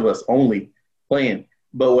 6 of us only playing.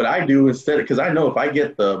 But what I do instead, because I know if I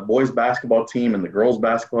get the boys basketball team and the girls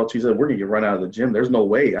basketball team, we're going to get run out of the gym. There's no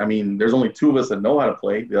way. I mean, there's only 2 of us that know how to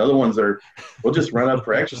play. The other ones we'll just run up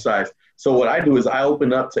for exercise. So what I do is I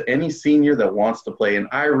open up to any senior that wants to play, and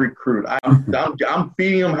I recruit. I'm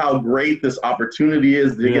feeding them how great this opportunity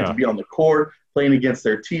is. They get to be on the court. playing against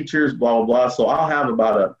their teachers, blah, blah, blah. So I'll have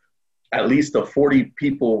about at least a 40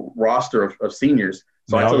 people roster of seniors.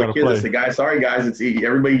 So I tell the kids, I say, guys, sorry, guys,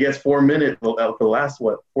 everybody gets 4 minutes. For the last,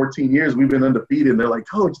 14 years, we've been undefeated. And they're like,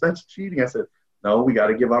 Coach, that's cheating. I said, no, we got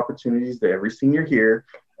to give opportunities to every senior here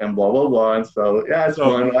and blah, blah, blah. And so, yeah, it's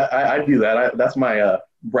fun. I do that. That's my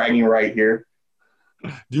bragging right here.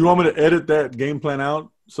 Do you want me to edit that game plan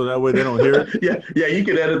out so that way they don't hear it? yeah, you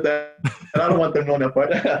can edit that. I don't want them knowing that part.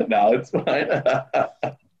 No, it's fine.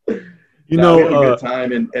 We have a good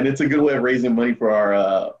time, and it's a good way of raising money for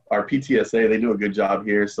our PTSA. They do a good job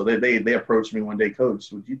here. So they approached me one day,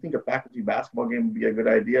 Coach, would you think a faculty basketball game would be a good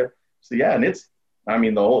idea? So yeah, and it's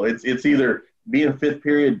either be in fifth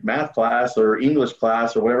period math class or English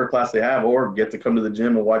class or whatever class they have, or get to come to the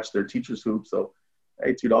gym and watch their teachers hoop. So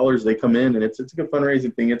hey, $2, they come in, and it's a good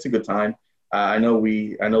fundraising thing. It's a good time. I know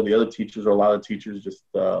the other teachers, or a lot of teachers, just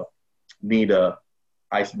need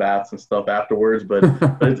ice baths and stuff afterwards, but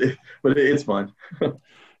it's fun.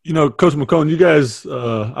 Coach McHone, you guys,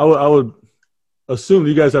 I would assume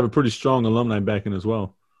you guys have a pretty strong alumni backing as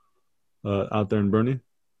well out there in Boerne.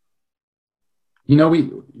 We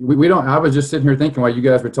don't. I was just sitting here thinking while you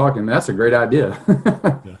guys were talking. That's a great idea.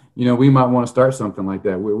 Yeah. We might want to start something like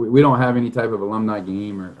that. We don't have any type of alumni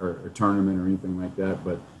game or tournament or anything like that,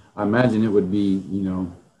 but I imagine it would be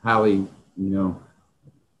highly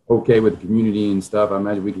okay with the community and stuff. I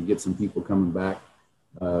imagine we could get some people coming back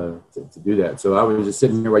to do that. So I was just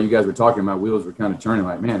sitting here while you guys were talking, my wheels were kind of turning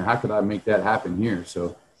like, man, how could I make that happen here?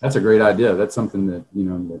 So that's a great idea. That's something that,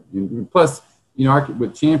 plus,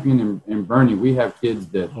 with Champion and Boerne, we have kids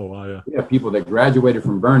that we have people that graduated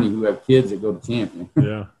from Boerne who have kids that go to Champion.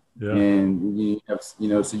 Yeah. And you have,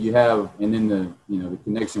 so you have, and then the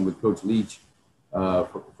connection with Coach Leach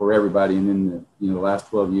for everybody. And then the last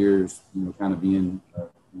 12 years, kind of being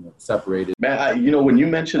separated. Man, when you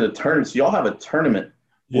mentioned a tournament, so y'all have a tournament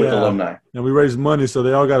with alumni. And we raise money, so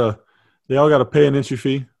they all gotta pay an entry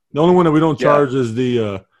fee. The only one that we don't charge is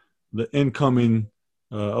the incoming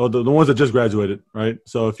or the ones that just graduated, right?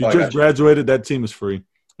 So if you just graduated, that team is free.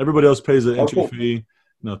 Everybody else pays the entry fee,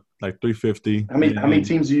 like $350. How many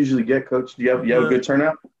teams do you usually get, Coach? Do you have a good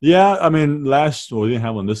turnout? Yeah, I mean, we didn't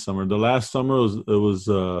have one this summer. The last summer it was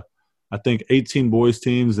I think 18 boys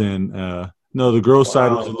teams, and the girls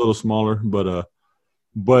side was a little smaller, but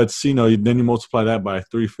then you multiply that by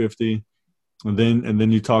 350, and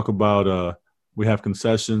then you talk about we have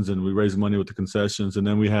concessions and we raise money with the concessions, and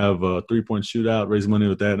then we have a 3-point shootout, raise money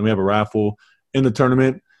with that, and we have a raffle in the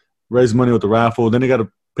tournament, raise money with the raffle. Then they got to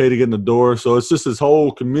pay to get in the door. So it's just this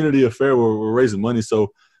whole community affair where we're raising money.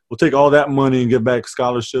 So we'll take all that money and give back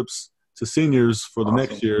scholarships to seniors for the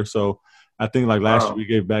next year. So I think like last year we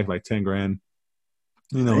gave back like $10,000.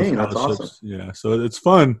 Dang, that's awesome. Yeah, so it's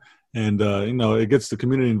fun, and it gets the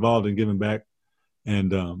community involved in giving back.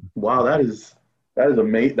 And wow, that's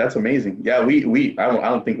amazing. Yeah, I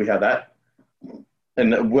don't think we have that.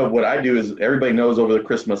 And what I do is, everybody knows over the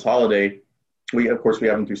Christmas holiday, we have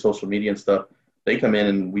them through social media and stuff. They come in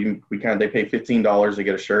and they pay $15 to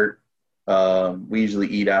get a shirt. We usually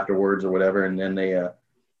eat afterwards or whatever, and then they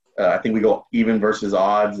I think we go even versus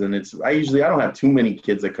odds, and I don't have too many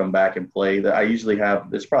kids that come back and play. That I usually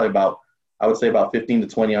have, there's probably about 15 to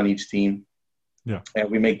 20 on each team. Yeah.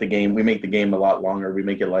 And we make the game a lot longer. We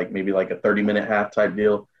make it maybe like a 30-minute half type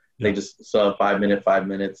deal. Yeah. They just sub 5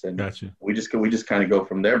 minutes, and gotcha. we just kind of go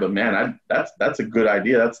from there. But man, that's a good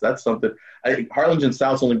idea. That's something. Harlingen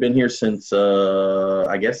South's only been here since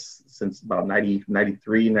I guess since about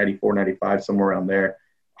 93, 94, 95, somewhere around there.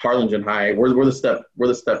 Harlingen High, we're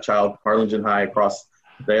the stepchild. Harlingen High across.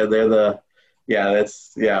 They're the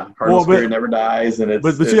Cardinal Spirit never dies, and it's.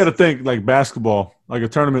 But you got to think like basketball, like a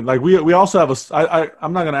tournament. Like we also have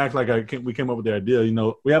I'm not gonna act like we came up with the idea.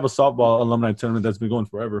 We have a softball alumni tournament that's been going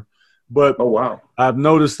forever. But oh wow, I've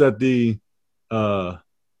noticed that the you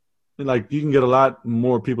can get a lot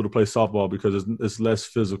more people to play softball because it's less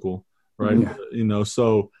physical, right? Yeah.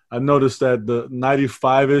 So I've noticed that the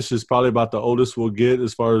 95-ish is probably about the oldest we'll get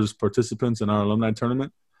as far as participants in our alumni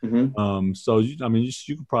tournament. Mm-hmm. So you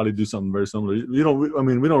could probably do something very similar. We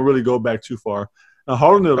don't really go back too far. Now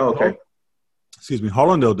Harlingen,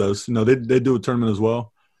 Harlingen does. They do a tournament as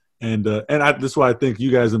well, and that's why I think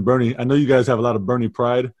you guys in Boerne. I know you guys have a lot of Boerne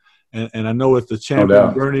pride, and I know with the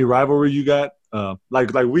Champion Boerne rivalry you got,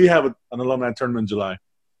 like we have an alumni tournament in July.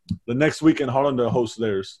 The next weekend Harlingen hosts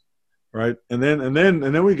theirs, right? And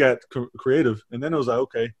then we got creative, and then it was like,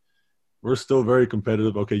 okay, we're still very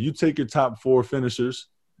competitive. Okay, you take your top 4 finishers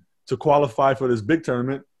to qualify for this big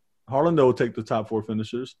tournament. Harlingen will take the top 4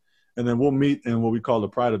 finishers, and then we'll meet in what we call the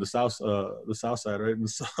Pride of the South Side, right? And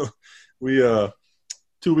so we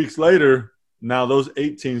 2 weeks later, now those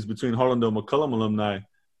 8 teams between Harlandale-McCullum alumni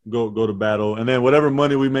go to battle, and then whatever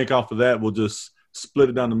money we make off of that, we'll just split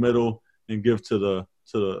it down the middle and give to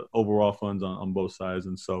the overall funds on both sides.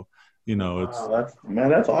 And so, it's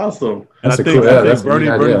that's awesome. And that's I think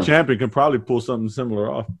Bernie Champion can probably pull something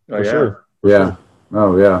similar off for sure. Sure.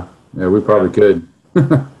 Oh yeah, we probably could.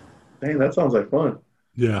 Dang, that sounds like fun.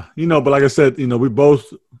 Yeah, but like I said, we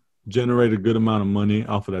both generated a good amount of money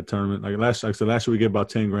off of that tournament. Like last year we gave about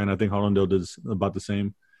 $10,000. I think Harlandale did about the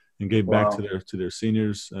same, and gave back to their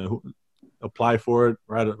seniors who apply for it,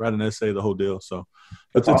 write an essay, the whole deal. So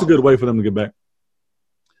it's a good way for them to get back.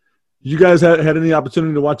 You guys had any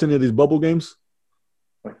opportunity to watch any of these bubble games?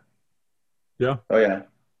 Yeah. Oh yeah.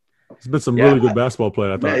 It's been some really good basketball play,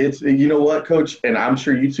 I thought. Man, it's, you know what, Coach, and I'm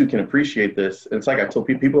sure you two can appreciate this. It's like I told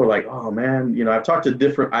people are like, oh man, I talked to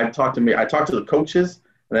the coaches,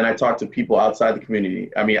 and then I talked to people outside the community.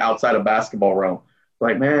 I mean, outside of basketball realm.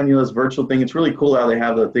 Like, man, this virtual thing, it's really cool how they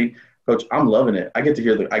have the thing. Coach, I'm loving it. I get to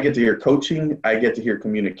hear coaching. I get to hear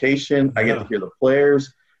communication. I get to hear the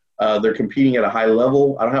players. They're competing at a high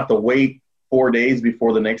level. I don't have to wait 4 days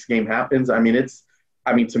before the next game happens. I mean,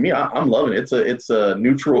 to me, I'm loving it. It's a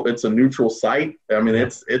neutral site. I mean,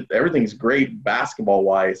 everything's great basketball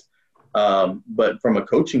wise. But from a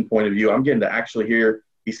coaching point of view, I'm getting to actually hear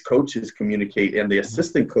these coaches communicate and the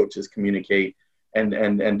assistant coaches communicate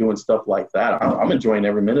and doing stuff like that. I'm enjoying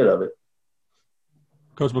every minute of it.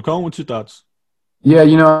 Coach McHone, what's your thoughts? Yeah,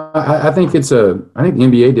 I think I think the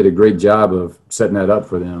NBA did a great job of setting that up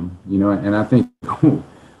for them, and I think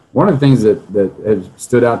one of the things that has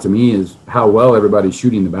stood out to me is how well everybody's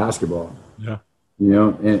shooting the basketball. Yeah.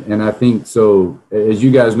 And I think so, as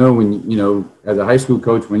you guys know, when, as a high school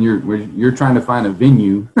coach, when you're trying to find a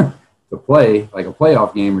venue to play, like a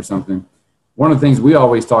playoff game or something, one of the things we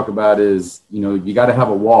always talk about is, you got to have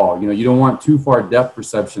a wall. You don't want too far depth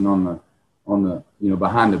perception on the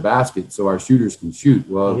behind the basket so our shooters can shoot.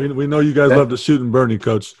 Well, we know you guys love to shoot and Boerne,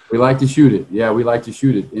 Coach. We like to shoot it. Yeah, we like to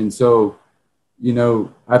shoot it. And so,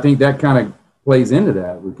 I think that kind of plays into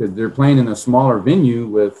that because they're playing in a smaller venue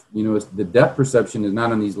with, the depth perception is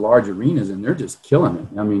not in these large arenas, and they're just killing it.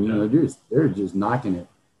 I mean, they're just knocking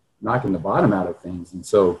the bottom out of things. And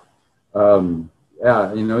so,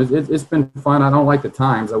 it's been fun. I don't like the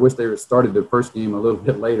times. I wish they started the first game a little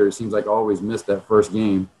bit later. It seems like I always miss that first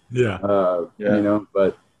game. Yeah.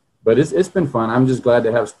 But it's been fun. I'm just glad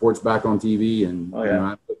to have sports back on TV, and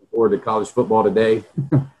I'm looking forward to college football today.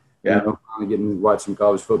 Finally getting to watch some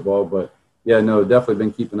college football. But definitely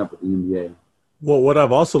been keeping up with the NBA. Well, what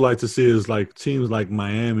I've also liked to see is like teams like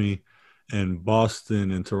Miami and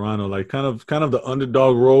Boston and Toronto, like kind of the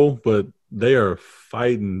underdog role, but they are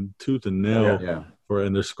fighting tooth and nail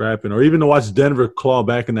and they're scrapping. Or even to watch Denver claw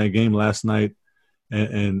back in that game last night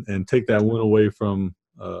and take that win away from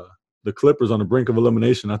the Clippers on the brink of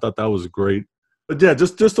elimination. I thought that was great. But yeah,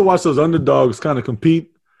 just to watch those underdogs kind of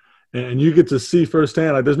compete, and you get to see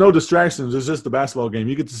firsthand, like there's no distractions. It's just the basketball game.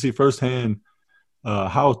 You get to see firsthand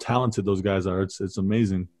how talented those guys are. It's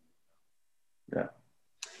amazing. Yeah.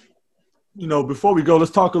 Before we go, let's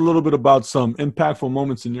talk a little bit about some impactful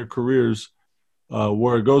moments in your careers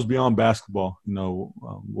where it goes beyond basketball.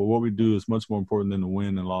 What we do is much more important than the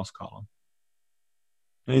win and loss column.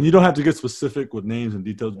 And you don't have to get specific with names and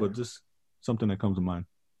details, but just something that comes to mind.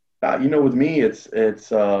 With me, it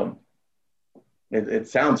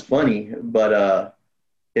sounds funny, but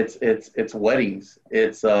it's weddings,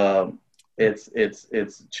 it's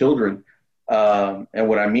children, and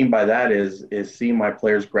what I mean by that is seeing my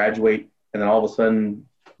players graduate, and then all of a sudden,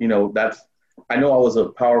 I know I was a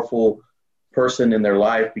powerful person in their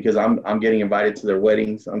life because I'm getting invited to their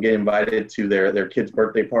weddings, I'm getting invited to their kids'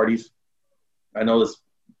 birthday parties. I know this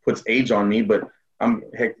puts age on me, but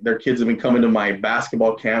their kids have been coming to my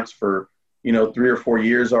basketball camps for 3 or 4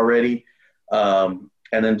 years already. And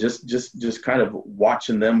then just kind of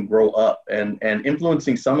watching them grow up and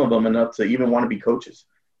influencing some of them enough to even want to be coaches.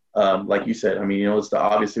 Like you said, I mean, it's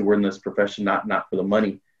obviously we're in this profession, not for the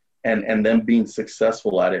money, and them being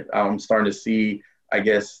successful at it. I'm starting to see, I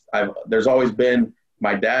guess there's always been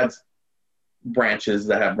my dad's branches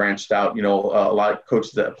that have branched out, a lot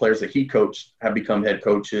of players that he coached have become head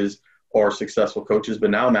coaches or successful coaches.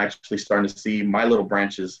 But now I'm actually starting to see my little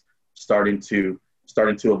branches starting to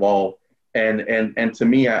evolve. And to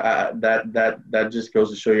me, that just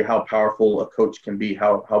goes to show you how powerful a coach can be,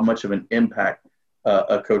 how much of an impact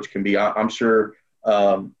a coach can be. I'm sure,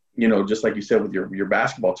 just like you said with your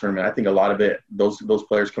basketball tournament, I think a lot of it, those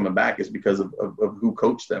players coming back is because of who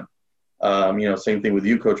coached them. Same thing with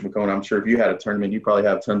you, Coach McHone. I'm sure if you had a tournament, you probably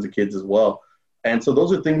have tons of kids as well. And so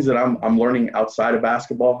those are things that I'm learning outside of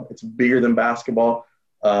basketball. It's bigger than basketball.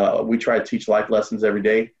 We try to teach life lessons every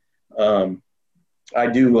day. I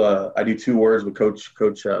do 2 words with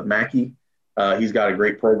Coach Mackey. He's got a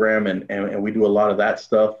great program, and we do a lot of that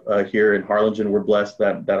stuff here in Harlingen. We're blessed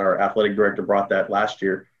that our athletic director brought that last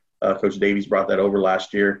year. Coach Davies brought that over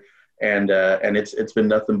last year, and it's been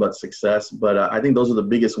nothing but success. But I think those are the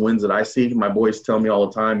biggest wins that I see. My boys tell me all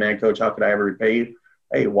the time, man, Coach, how could I ever repay you?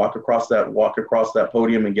 Hey, walk across that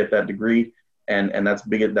podium and get that degree, and that's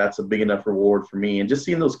big. That's a big enough reward for me. And just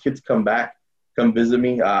seeing those kids come visit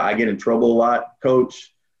me. I get in trouble a lot,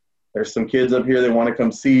 Coach. There's some kids up here that want to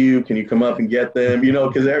come see you. Can you come up and get them?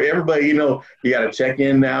 Because everybody, you got to check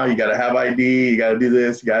in now. You got to have ID. You got to do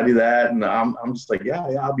this. You got to do that. And I'm just like, yeah,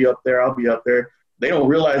 I'll be up there. They don't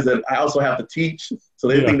realize that I also have to teach, so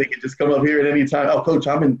they think they can just come up here at any time. Oh, Coach,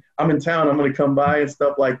 I'm in town. I'm going to come by and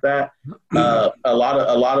stuff like that. A lot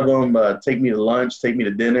of them take me to lunch, take me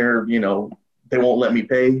to dinner. They won't let me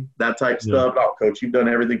pay, that type stuff. Oh, Coach, you've done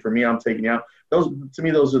everything for me. I'm taking you out. Those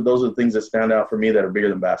are the things that stand out for me that are bigger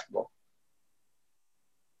than basketball.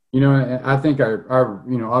 I think our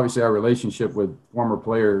obviously our relationship with former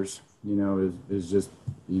players, is just,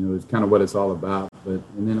 is kind of what it's all about. But,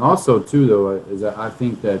 and then also too, though, is that I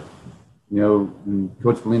think that, and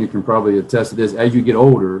Coach Molina can probably attest to this, as you get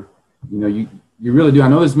older, you really do. I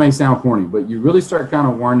know this may sound corny, but you really start kind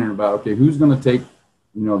of wondering about, okay, who's going to take,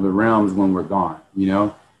 the realms when we're gone,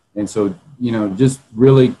 And so, just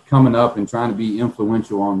really coming up and trying to be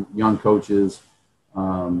influential on young coaches,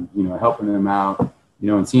 helping them out,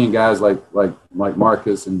 and seeing guys like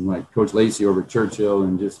Marcus and like Coach Lacey over at Churchill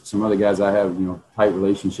and just some other guys I have, tight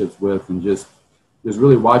relationships with, and just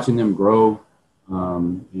really watching them grow.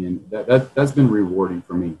 And that's been rewarding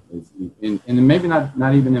for me. And maybe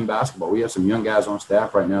not even in basketball. We have some young guys on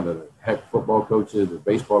staff right now that are heck football coaches or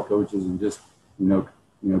baseball coaches, and just,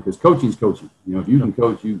 because coaching's coaching. If you can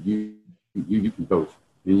coach, you can coach.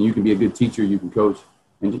 And you can be a good teacher, you can coach.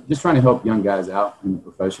 And just trying to help young guys out in the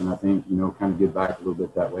profession, I think, kind of give back a little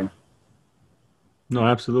bit that way. No,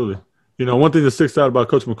 absolutely. One thing that sticks out about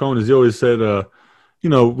Coach McHone is he always said,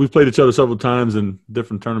 we've played each other several times in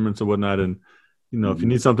different tournaments and whatnot. And, if you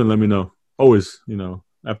need something, let me know. Always,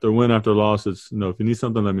 after a win, after a loss, it's, if you need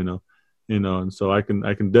something, let me know. And so I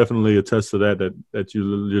can definitely attest to that you're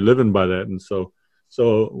living by that. And so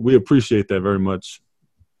we appreciate that very much.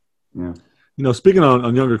 Yeah. Speaking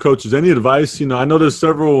on younger coaches, any advice? I know there's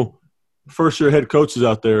several first-year head coaches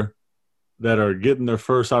out there that are getting their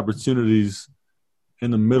first opportunities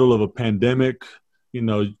in the middle of a pandemic.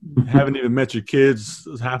 Haven't even met your kids.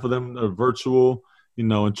 Half of them are virtual,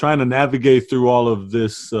 and trying to navigate through all of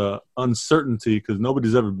this uncertainty because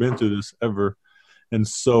nobody's ever been through this ever. And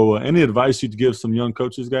so any advice you'd give some young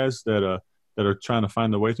coaches, guys, that are trying to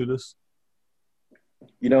find their way through this?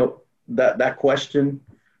 That question –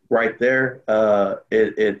 right there,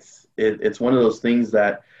 it's one of those things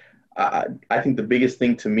that I think the biggest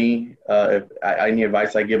thing to me, if any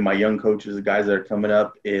advice I give my young coaches, the guys that are coming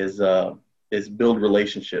up, is build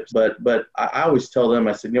relationships. But I always tell them,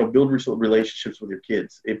 I said, build relationships with your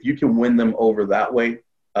kids. If you can win them over that way,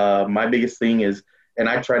 my biggest thing is, and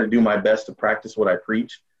I try to do my best to practice what I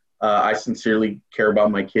preach. I sincerely care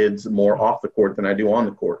about my kids more off the court than I do on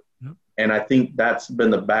the court. And I think that's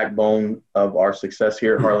been the backbone of our success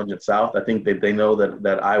here at Harlingen South. I think that they know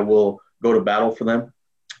that I will go to battle for them,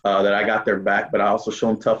 that I got their back, but I also show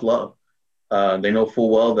them tough love. They know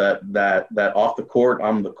full well that off the court,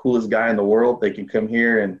 I'm the coolest guy in the world. They can come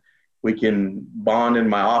here and we can bond in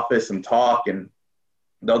my office and talk, and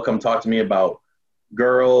they'll come talk to me about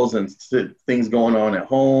girls and things going on at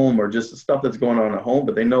home or just the stuff that's going on at home.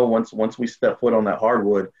 But they know once we step foot on that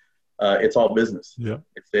hardwood, it's all business. Yeah,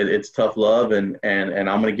 it's tough love, and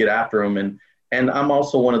I'm going to get after them. And I'm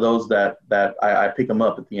also one of those that I pick them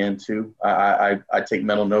up at the end too. I take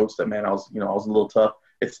mental notes that, man, I was a little tough.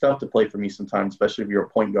 It's tough to play for me sometimes, especially if you're a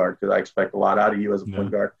point guard, because I expect a lot out of you as a point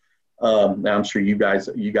guard. And I'm sure you guys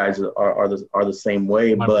are the same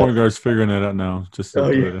way. My point guard's figuring that out now.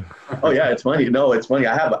 Oh yeah, it's funny. No, it's funny.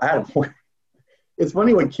 I had a point. It's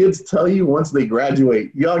funny when kids tell you once they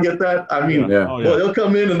graduate. Y'all get that? I mean, Well, they'll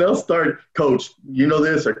come in and they'll start, Coach, you know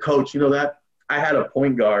this, or Coach, you know that. I had a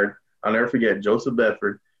point guard. I'll never forget, Joseph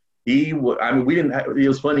Bedford. We didn't have, it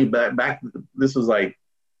was funny back. This was like,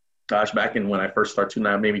 back in when I first started,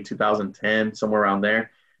 maybe 2010, somewhere around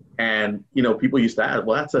there. And, people used to ask,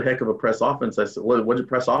 well, that's a heck of a press offense. I said, what's your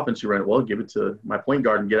press offense you run? Well, give it to my point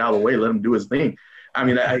guard and get out of the way. Let him do his thing. I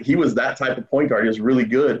mean, he was that type of point guard. He was really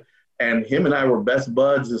good. And him and I were best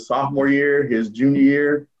buds his sophomore year, his junior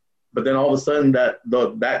year. But then all of a sudden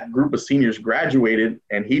that group of seniors graduated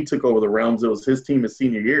and he took over the realms. It was his team his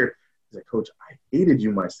senior year. He said, Coach, I hated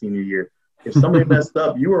you my senior year. If somebody messed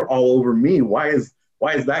up, you were all over me. Why is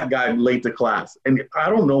that guy late to class? And I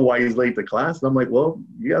don't know why he's late to class. And I'm like, well,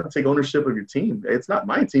 you got to take ownership of your team. It's not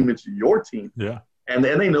my team. It's your team. Yeah. And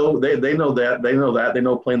they know they know that. They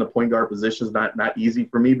know playing the point guard position is not easy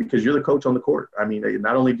for me because you're the coach on the court. I mean,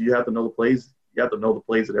 not only do you have to know the plays, you have to know the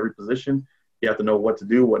plays at every position. You have to know what to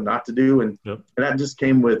do, what not to do. And that just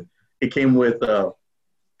came with a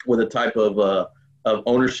type of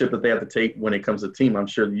ownership that they have to take when it comes to team. I'm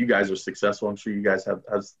sure you guys are successful. I'm sure you guys have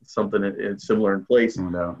something similar in place.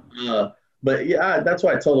 No. But yeah, that's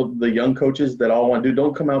why I tell the young coaches that all I want to do,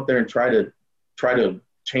 don't come out there and try to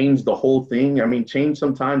change the whole thing. I mean, change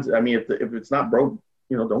sometimes. I mean, if it's not broke,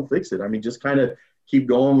 don't fix it. I mean, just kind of keep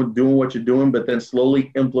going with doing what you're doing, but then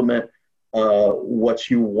slowly implement what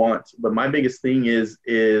you want. But my biggest thing is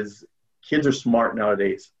kids are smart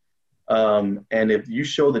nowadays. And if you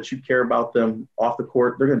show that you care about them off the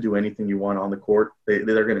court, they're going to do anything you want on the court. They're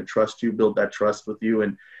going to trust you, build that trust with you.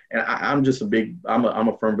 And I'm just I'm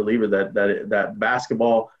a firm believer that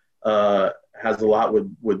basketball has a lot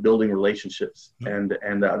with building relationships. And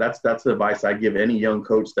that's the advice I give any young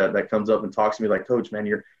coach that comes up and talks to me like, Coach, man,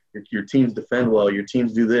 your teams defend well, your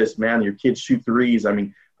teams do this, man, your kids shoot threes. I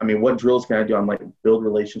mean, what drills can I do? I'm like, build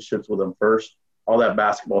relationships with them first. All that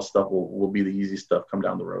basketball stuff will be the easy stuff come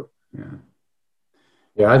down the road.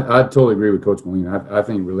 Yeah, I totally agree with Coach Molina. I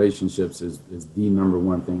think relationships is the number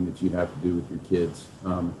one thing that you have to do with your kids.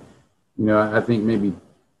 I think maybe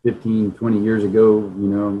 15, 20 years ago,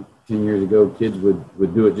 10 years ago, kids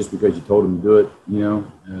would do it just because you told them to do it.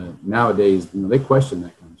 Nowadays, they question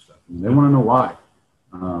that kind of stuff. They want to know why.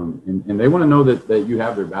 And they want to know that you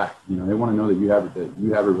have their back. They want to know that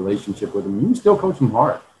you have a relationship with them. You can still coach them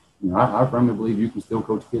hard. I firmly believe you can still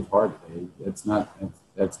coach kids hard today. That's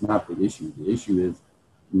not the issue. The issue is,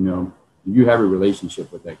 do you have a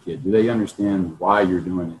relationship with that kid? Do they understand why you're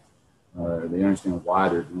doing it? Do they understand why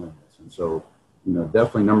they're doing this? And so,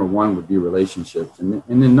 definitely number one would be relationships. And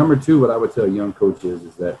then number two, what I would tell young coaches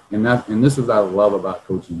is that, and this is what I love about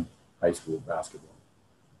coaching high school basketball,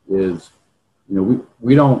 is,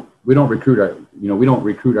 we don't recruit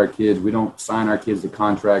our kids. We don't sign our kids to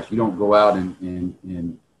contracts. You don't go out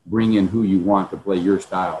and bring in who you want to play your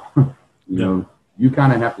style. You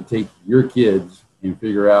kind of have to take your kids and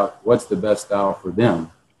figure out what's the best style for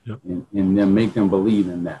them, and then make them believe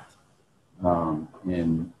in that.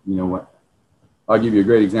 And you know what? I'll give you a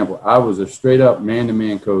great example. I was a straight up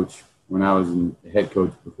man-to-man coach when I was the head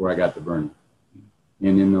coach before I got to Boerne.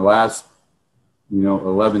 And in the last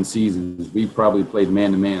 11 seasons, we probably played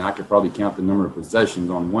man-to-man. I could probably count the number of possessions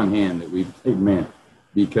on one hand that we played man,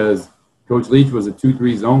 because Coach Leach was a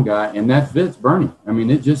 2-3 zone guy, and that fits Boerne. I mean,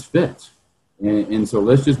 it just fits. And so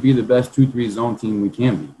let's just be the best 2-3 zone team we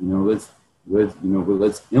can be.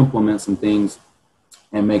 Let's implement some things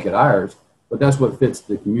and make it ours. But that's what fits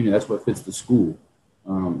the community. That's what fits the school.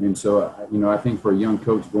 And so, I think for a young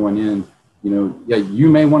coach going in, you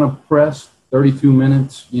may want to press 32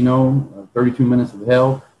 minutes, 32 minutes of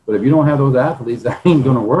hell. But if you don't have those athletes, that ain't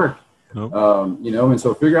going to work. Nope. And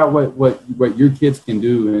so figure out what your kids can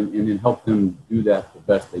do and then help them do that the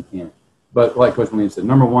best they can. But like Coach Molina said,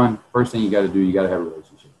 number one, first thing you got to do, you got to have a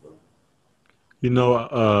relationship with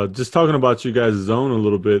them. Just talking about you guys' zone a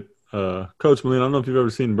little bit, Coach Molina, I don't know if you've ever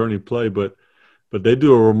seen Boerne play, but they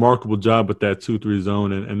do a remarkable job with that 2-3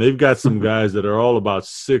 zone. And they've got some guys that are all about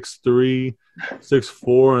 6'3",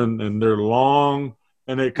 6'4", and they're long.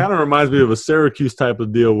 And it kind of reminds me of a Syracuse type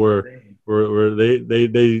of deal where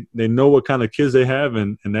they know what kind of kids they have,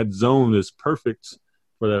 and that zone is perfect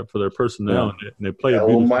for their personnel, and they play. Yeah,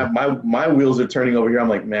 well, my wheels are turning over here. I'm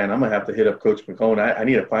like, man, I'm gonna have to hit up Coach McHone. I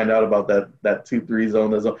need to find out about that 2-3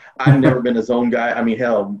 zone. I've never been a zone guy. I mean,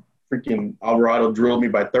 hell, freaking Alvarado drilled me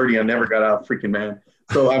by 30. I never got out of freaking man.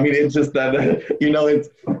 So I mean, it's just that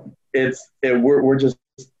we're just.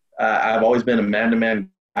 I've always been a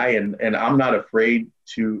man-to-man guy, and I'm not afraid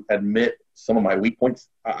to admit some of my weak points.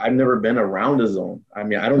 I've never been around a zone. I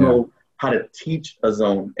mean, I don't know how to teach a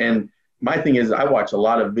zone. And my thing is, I watch a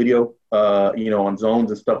lot of video, on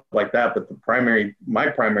zones and stuff like that. But my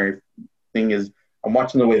primary thing is I'm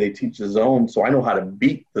watching the way they teach the zone, so I know how to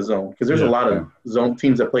beat the zone. Because there's a lot of zone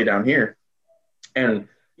teams that play down here. And,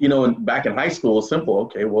 back in high school, it's simple.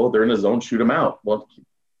 Okay, well, they're in a zone, shoot them out. Well,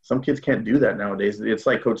 some kids can't do that nowadays. It's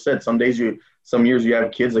like Coach said, some years you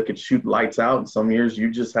have kids that could shoot lights out, and some years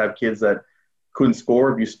you just have kids that couldn't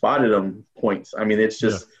score if you spotted them points. I mean, it's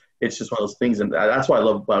just one of those things. And that's why I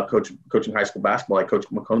love about coaching high school basketball. Like Coach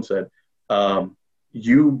McHone said,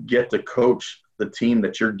 you get to coach the team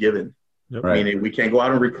that you're given. Yep. I mean, we can't go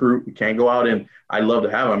out and recruit. We can't go out and I'd love to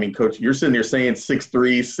have. I mean, Coach, you're sitting there saying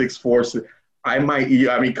 6'3", 6'4". I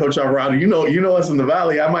mean, Coach Alvarado, you know us in the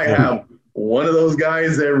Valley. I might have one of those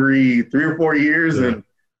guys every 3 or 4 years, and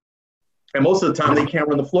most of the time they can't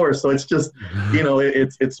run the floor. So it's just,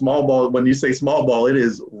 it's small ball. When you say small ball, it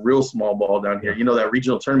is real small ball down here. That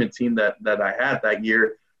regional tournament team that I had that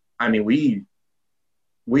year, I mean,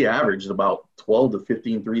 we averaged about 12 to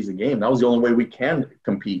 15 threes a game. That was the only way we can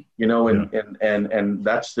compete, and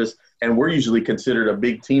that's just, and we're usually considered a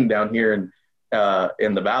big team down here in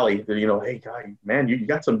the Valley. Hey, guy, man, you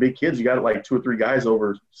got some big kids. You got like 2 or 3 guys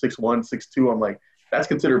over 6'1", 6'2". I'm like, that's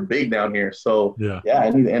considered big down here. So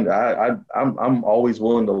I'm always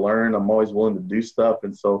willing to learn. I'm always willing to do stuff.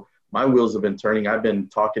 And so my wheels have been turning. I've been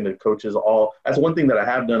talking to coaches that's one thing that I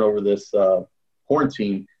have done over this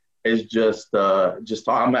quarantine is just talk.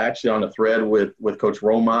 I'm actually on a thread with Coach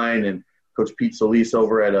Romine and Coach Pete Solis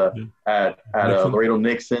over at Laredo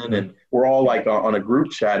Nixon. And we're all like on a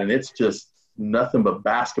group chat, and it's just nothing but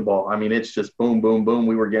basketball. I mean, it's just boom, boom, boom.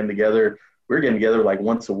 We were getting together like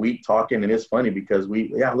once a week talking, and it's funny because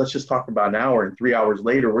let's just talk about an hour, and 3 hours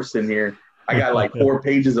later we're sitting here. I got like 4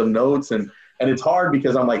 pages of notes, and it's hard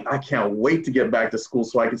because I'm like, I can't wait to get back to school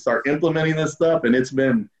so I can start implementing this stuff. And it's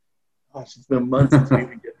been months since we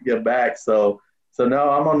can get back. So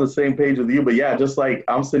now I'm on the same page with you. But yeah, just like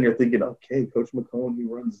I'm sitting here thinking, okay, Coach McHone, he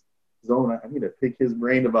runs zone. I need to pick his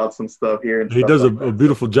brain about some stuff here. And he does a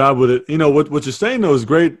beautiful job with it. What you're saying though is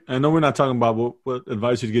great. I know we're not talking about what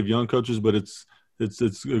advice you give young coaches, but it's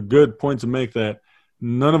a good point to make that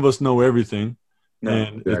none of us know everything,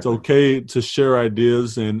 and it's okay to share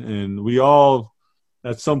ideas. And we all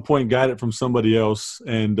at some point got it from somebody else,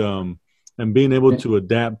 and being able to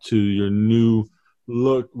adapt to your new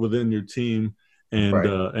look within your team.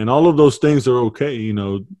 And all of those things are okay.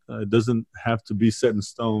 It doesn't have to be set in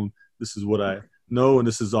stone. This is what I know, and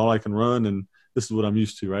this is all I can run, and this is what I'm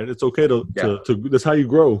used to, right? It's okay to that's how you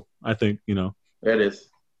grow, I think, It is.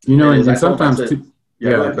 And sometimes too,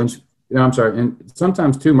 I'm sorry. And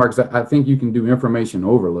sometimes too, Marcus, I think you can do information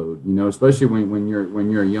overload, especially when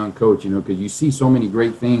you're a young coach, because you see so many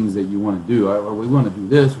great things that you want to do. We want to do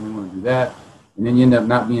this, we want to do that, and then you end up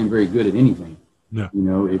not being very good at anything. Yeah.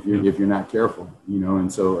 If you're not careful,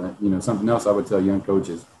 and so something else I would tell young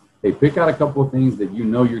coaches, hey, pick out a couple of things that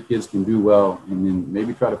your kids can do well, and then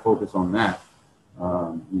maybe try to focus on that.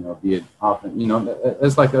 Be it often,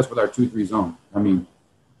 it's like us with our 2-3 zone. I mean,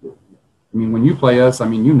 when you play us,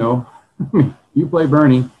 you play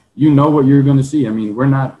Boerne, what you're going to see. I mean, we're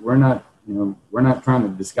not trying to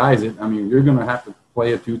disguise it. I mean, you're going to have to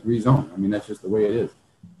play a 2-3 zone. I mean, that's just the way it is.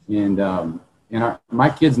 And my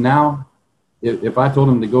kids now, if I told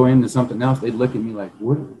them to go into something else, they'd look at me like,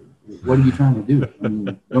 what are you trying to do? I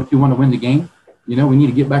mean, don't you want to win the game? We need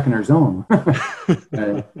to get back in our zone.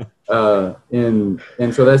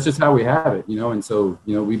 And so that's just how we have it, and so,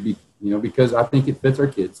 because I think it fits our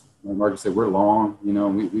kids. Like Marcus said, we're long,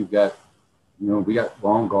 we got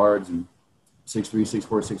long guards and 6'3",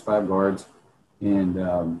 6'4", 6'5" guards.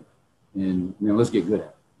 And let's get good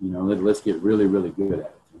at it, let's get really, really good at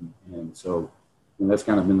it. And so, that's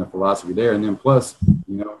kind of been the philosophy there. And then plus,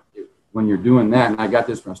 when you're doing that, and I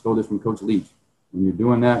stole this from Coach Leach, when you're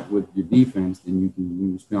doing that with your defense, then you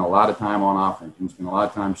can spend a lot of time on offense. You can spend a lot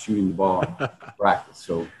of time shooting the ball in practice.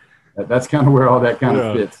 So that's kind of where all that kind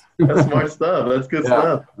of fits. That's smart stuff. That's good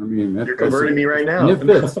stuff. I mean, you're converting me right now. It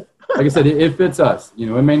fits. Like I said, it fits us. It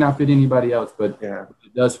may not fit anybody else, but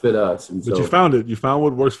it does fit us. And but you found it. You found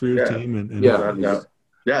what works for your team. And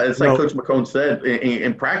it's like Coach McHone said,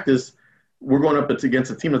 in practice, we're going up against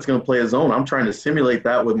a team that's going to play a zone. I'm trying to simulate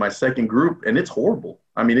that with my second group, and it's horrible.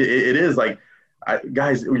 I mean, it is like,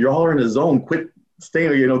 guys, you all are in a zone. Quit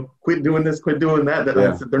staying, quit doing this, quit doing that.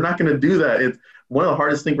 They're not going to do that. It's one of the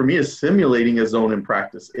hardest things for me is simulating a zone in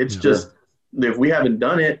practice. It's just, if we haven't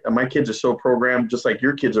done it, my kids are so programmed, just like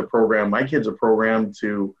your kids are programmed. My kids are programmed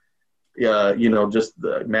to, just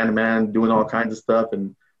man-to-man, doing all kinds of stuff.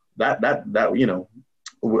 And that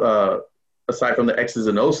aside from the X's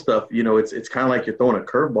and O's stuff, it's kind of like you're throwing a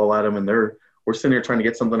curveball at them, and we're sitting here trying to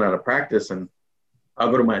get something out of practice. And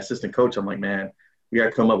I'll go to my assistant coach. I'm like, man, we got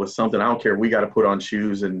to come up with something. I don't care. We got to put on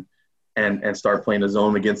shoes and start playing a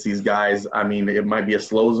zone against these guys. I mean, it might be a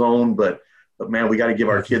slow zone, but man, we got to give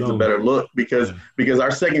our kids a better look because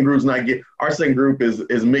our second group's our second group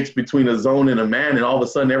is mixed between a zone and a man, and all of a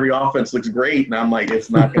sudden every offense looks great. And I'm like, it's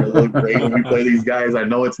not going to look great when we play these guys. I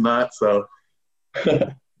know it's not. So.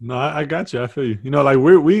 No, I got you. I feel you. Like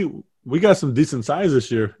we got some decent size this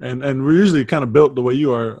year, and we're usually kind of built the way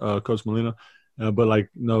you are, Coach Molina. But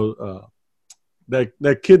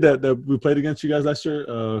that kid that we played against you guys last year,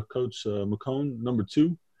 Coach McHone, number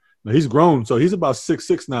 2. Now, he's grown, so he's about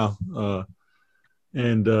 6'6" now.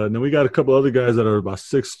 And then we got a couple other guys that are about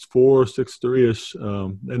 6'4", 6'3"-ish,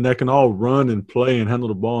 and that can all run and play and handle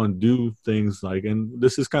the ball and do things like. And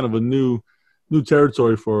this is kind of a new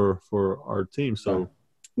territory for our team. So,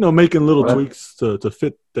 making little tweaks to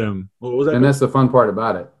fit them. What was that? And that's the fun part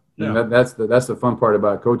about it. Yeah. And that's the fun part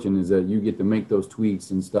about coaching is that you get to make those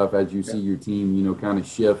tweaks and stuff as you see your team, kind of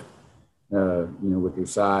shift, with your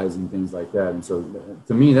size and things like that. And so,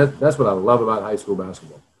 to me, that's what I love about high school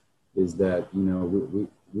basketball. Is that,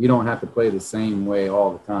 we don't have to play the same way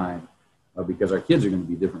all the time because our kids are going to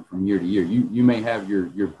be different from year to year. You may have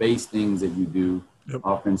your base things that you do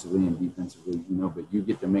offensively and defensively, but you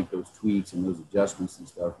get to make those tweaks and those adjustments and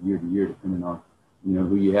stuff year to year depending on,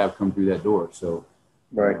 who you have come through that door. So,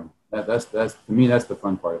 right. That's to me, that's the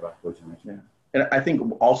fun part about coaching. Yeah. And I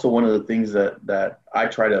think also one of the things that I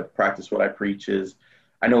try to practice what I preach is,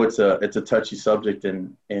 I know it's a touchy subject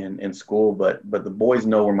in school, but the boys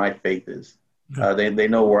know where my faith is. They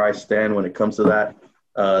know where I stand when it comes to that.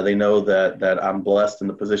 They know that I'm blessed in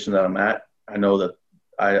the position that I'm at. I know that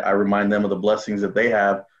I remind them of the blessings that they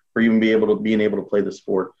have for even being able to play the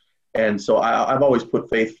sport. And so I've always put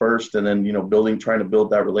faith first, and then trying to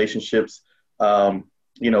build that relationships.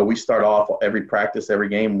 We start off every practice, every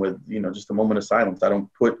game with just a moment of silence. I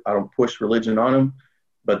don't push religion on them.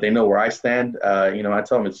 But they know where I stand. I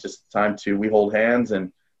tell them it's just time we hold hands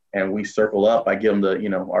and we circle up. I give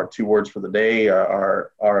them our 2 words for the day,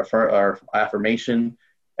 our affirmation.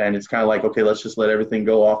 And it's kind of like, okay, let's just let everything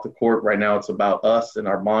go off the court. Right now it's about us and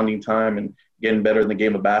our bonding time and getting better in the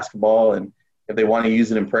game of basketball. And if they want to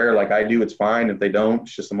use it in prayer like I do, it's fine. If they don't,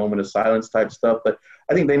 it's just a moment of silence type stuff. But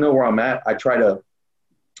I think they know where I'm at. I try to,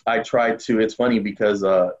 it's funny because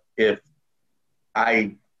if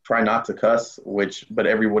I try not to cuss, but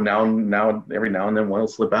every now and then one will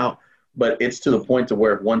slip out. But it's to the point to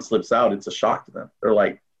where if one slips out, it's a shock to them. They're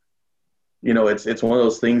like, it's one of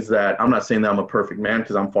those things that I'm not saying that I'm a perfect man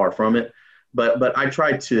because I'm far from it, but I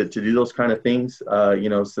try to do those kind of things,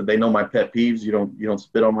 so they know my pet peeves. You don't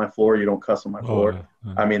spit on my floor. You don't cuss on my floor.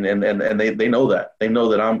 Yeah. I mean, and they know that. They know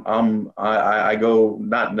that I go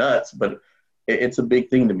not nuts, but it's a big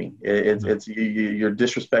thing to me. It's you're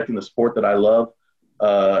disrespecting the sport that I love.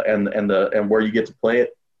 And where you get to play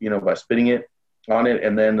it, by spitting it on it,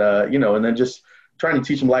 and then just trying to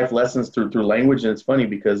teach them life lessons through language. And it's funny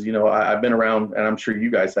because I've been around, and I'm sure you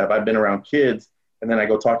guys have. I've been around kids, and then I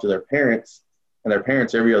go talk to their parents, and their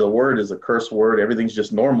parents, every other word is a curse word. Everything's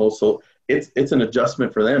just normal. So it's an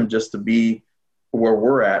adjustment for them just to be where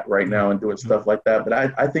we're at right now and doing stuff like that. But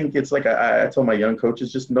I think it's like I tell my young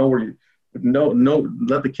coaches, just let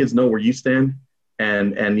the kids know where you stand.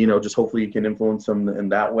 And just hopefully you can influence them in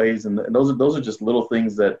that ways. And those are just little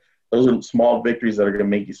things those are small victories that are going to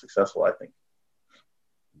make you successful, I think.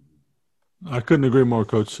 I couldn't agree more,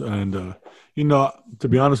 Coach. And, to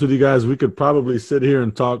be honest with you guys, we could probably sit here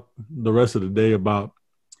and talk the rest of the day about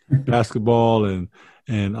basketball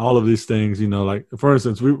and all of these things. Like, for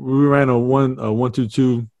instance, we ran a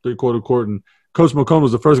 1-2-2 3/4 court, and Coach McHone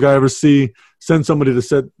was the first guy I ever send somebody to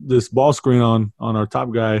set this ball screen on our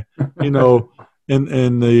top guy, And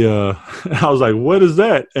I was like, what is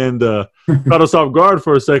that? And caught us off guard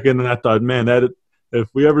for a second. And I thought, man, if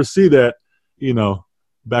we ever see that,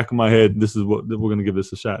 back in my head, this is what we're going to give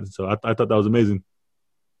this a shot. And so I thought that was amazing.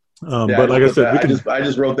 But like I said, I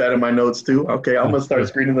just wrote that in my notes too. Okay, I'm going to start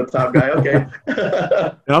screening the top guy. Okay.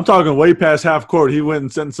 And I'm talking way past half court. He went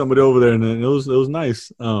and sent somebody over there, and it was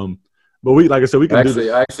nice. But like I said, we can do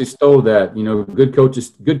this. I actually stole that. Good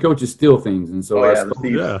coaches steal things. And so I stole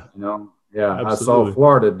that, Yeah, absolutely. I saw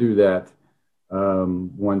Florida do that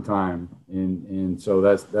one time, and so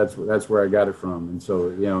that's where I got it from. And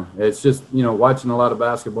so it's just watching a lot of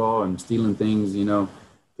basketball and stealing things,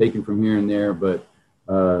 taking from here and there. But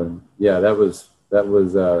that was one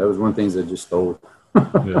of the things I just stole.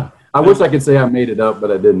 Yeah. I wish I could say I made it up,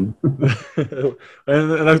 but I didn't.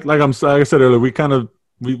 and like I said earlier, we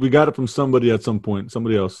got it from somebody at some point,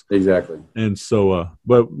 somebody else. Exactly. And so,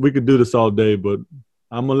 but we could do this all day, but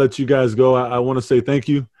I'm going to let you guys go. I want to say thank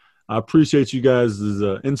you. I appreciate you guys'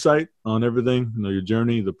 insight on everything, your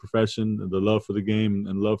journey, the profession, the love for the game,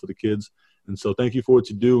 and love for the kids. And so thank you for what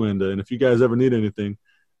you do. And if you guys ever need anything,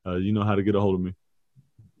 you know how to get a hold of me.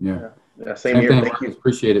 Yeah. Same here. Thing, thank you.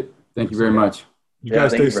 Appreciate it. Thank you very much. You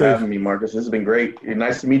guys thank stay you for safe. having me, Marcus. This has been great.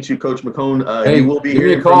 Nice to meet you, Coach McHone. Hey, you will be give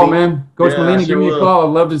me a call, man. Coach Molina, give me a call.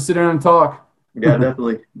 I'd love to sit down and talk. Yeah,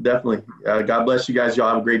 definitely. God bless you guys. Y'all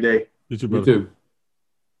have a great day. You too, brother. You too.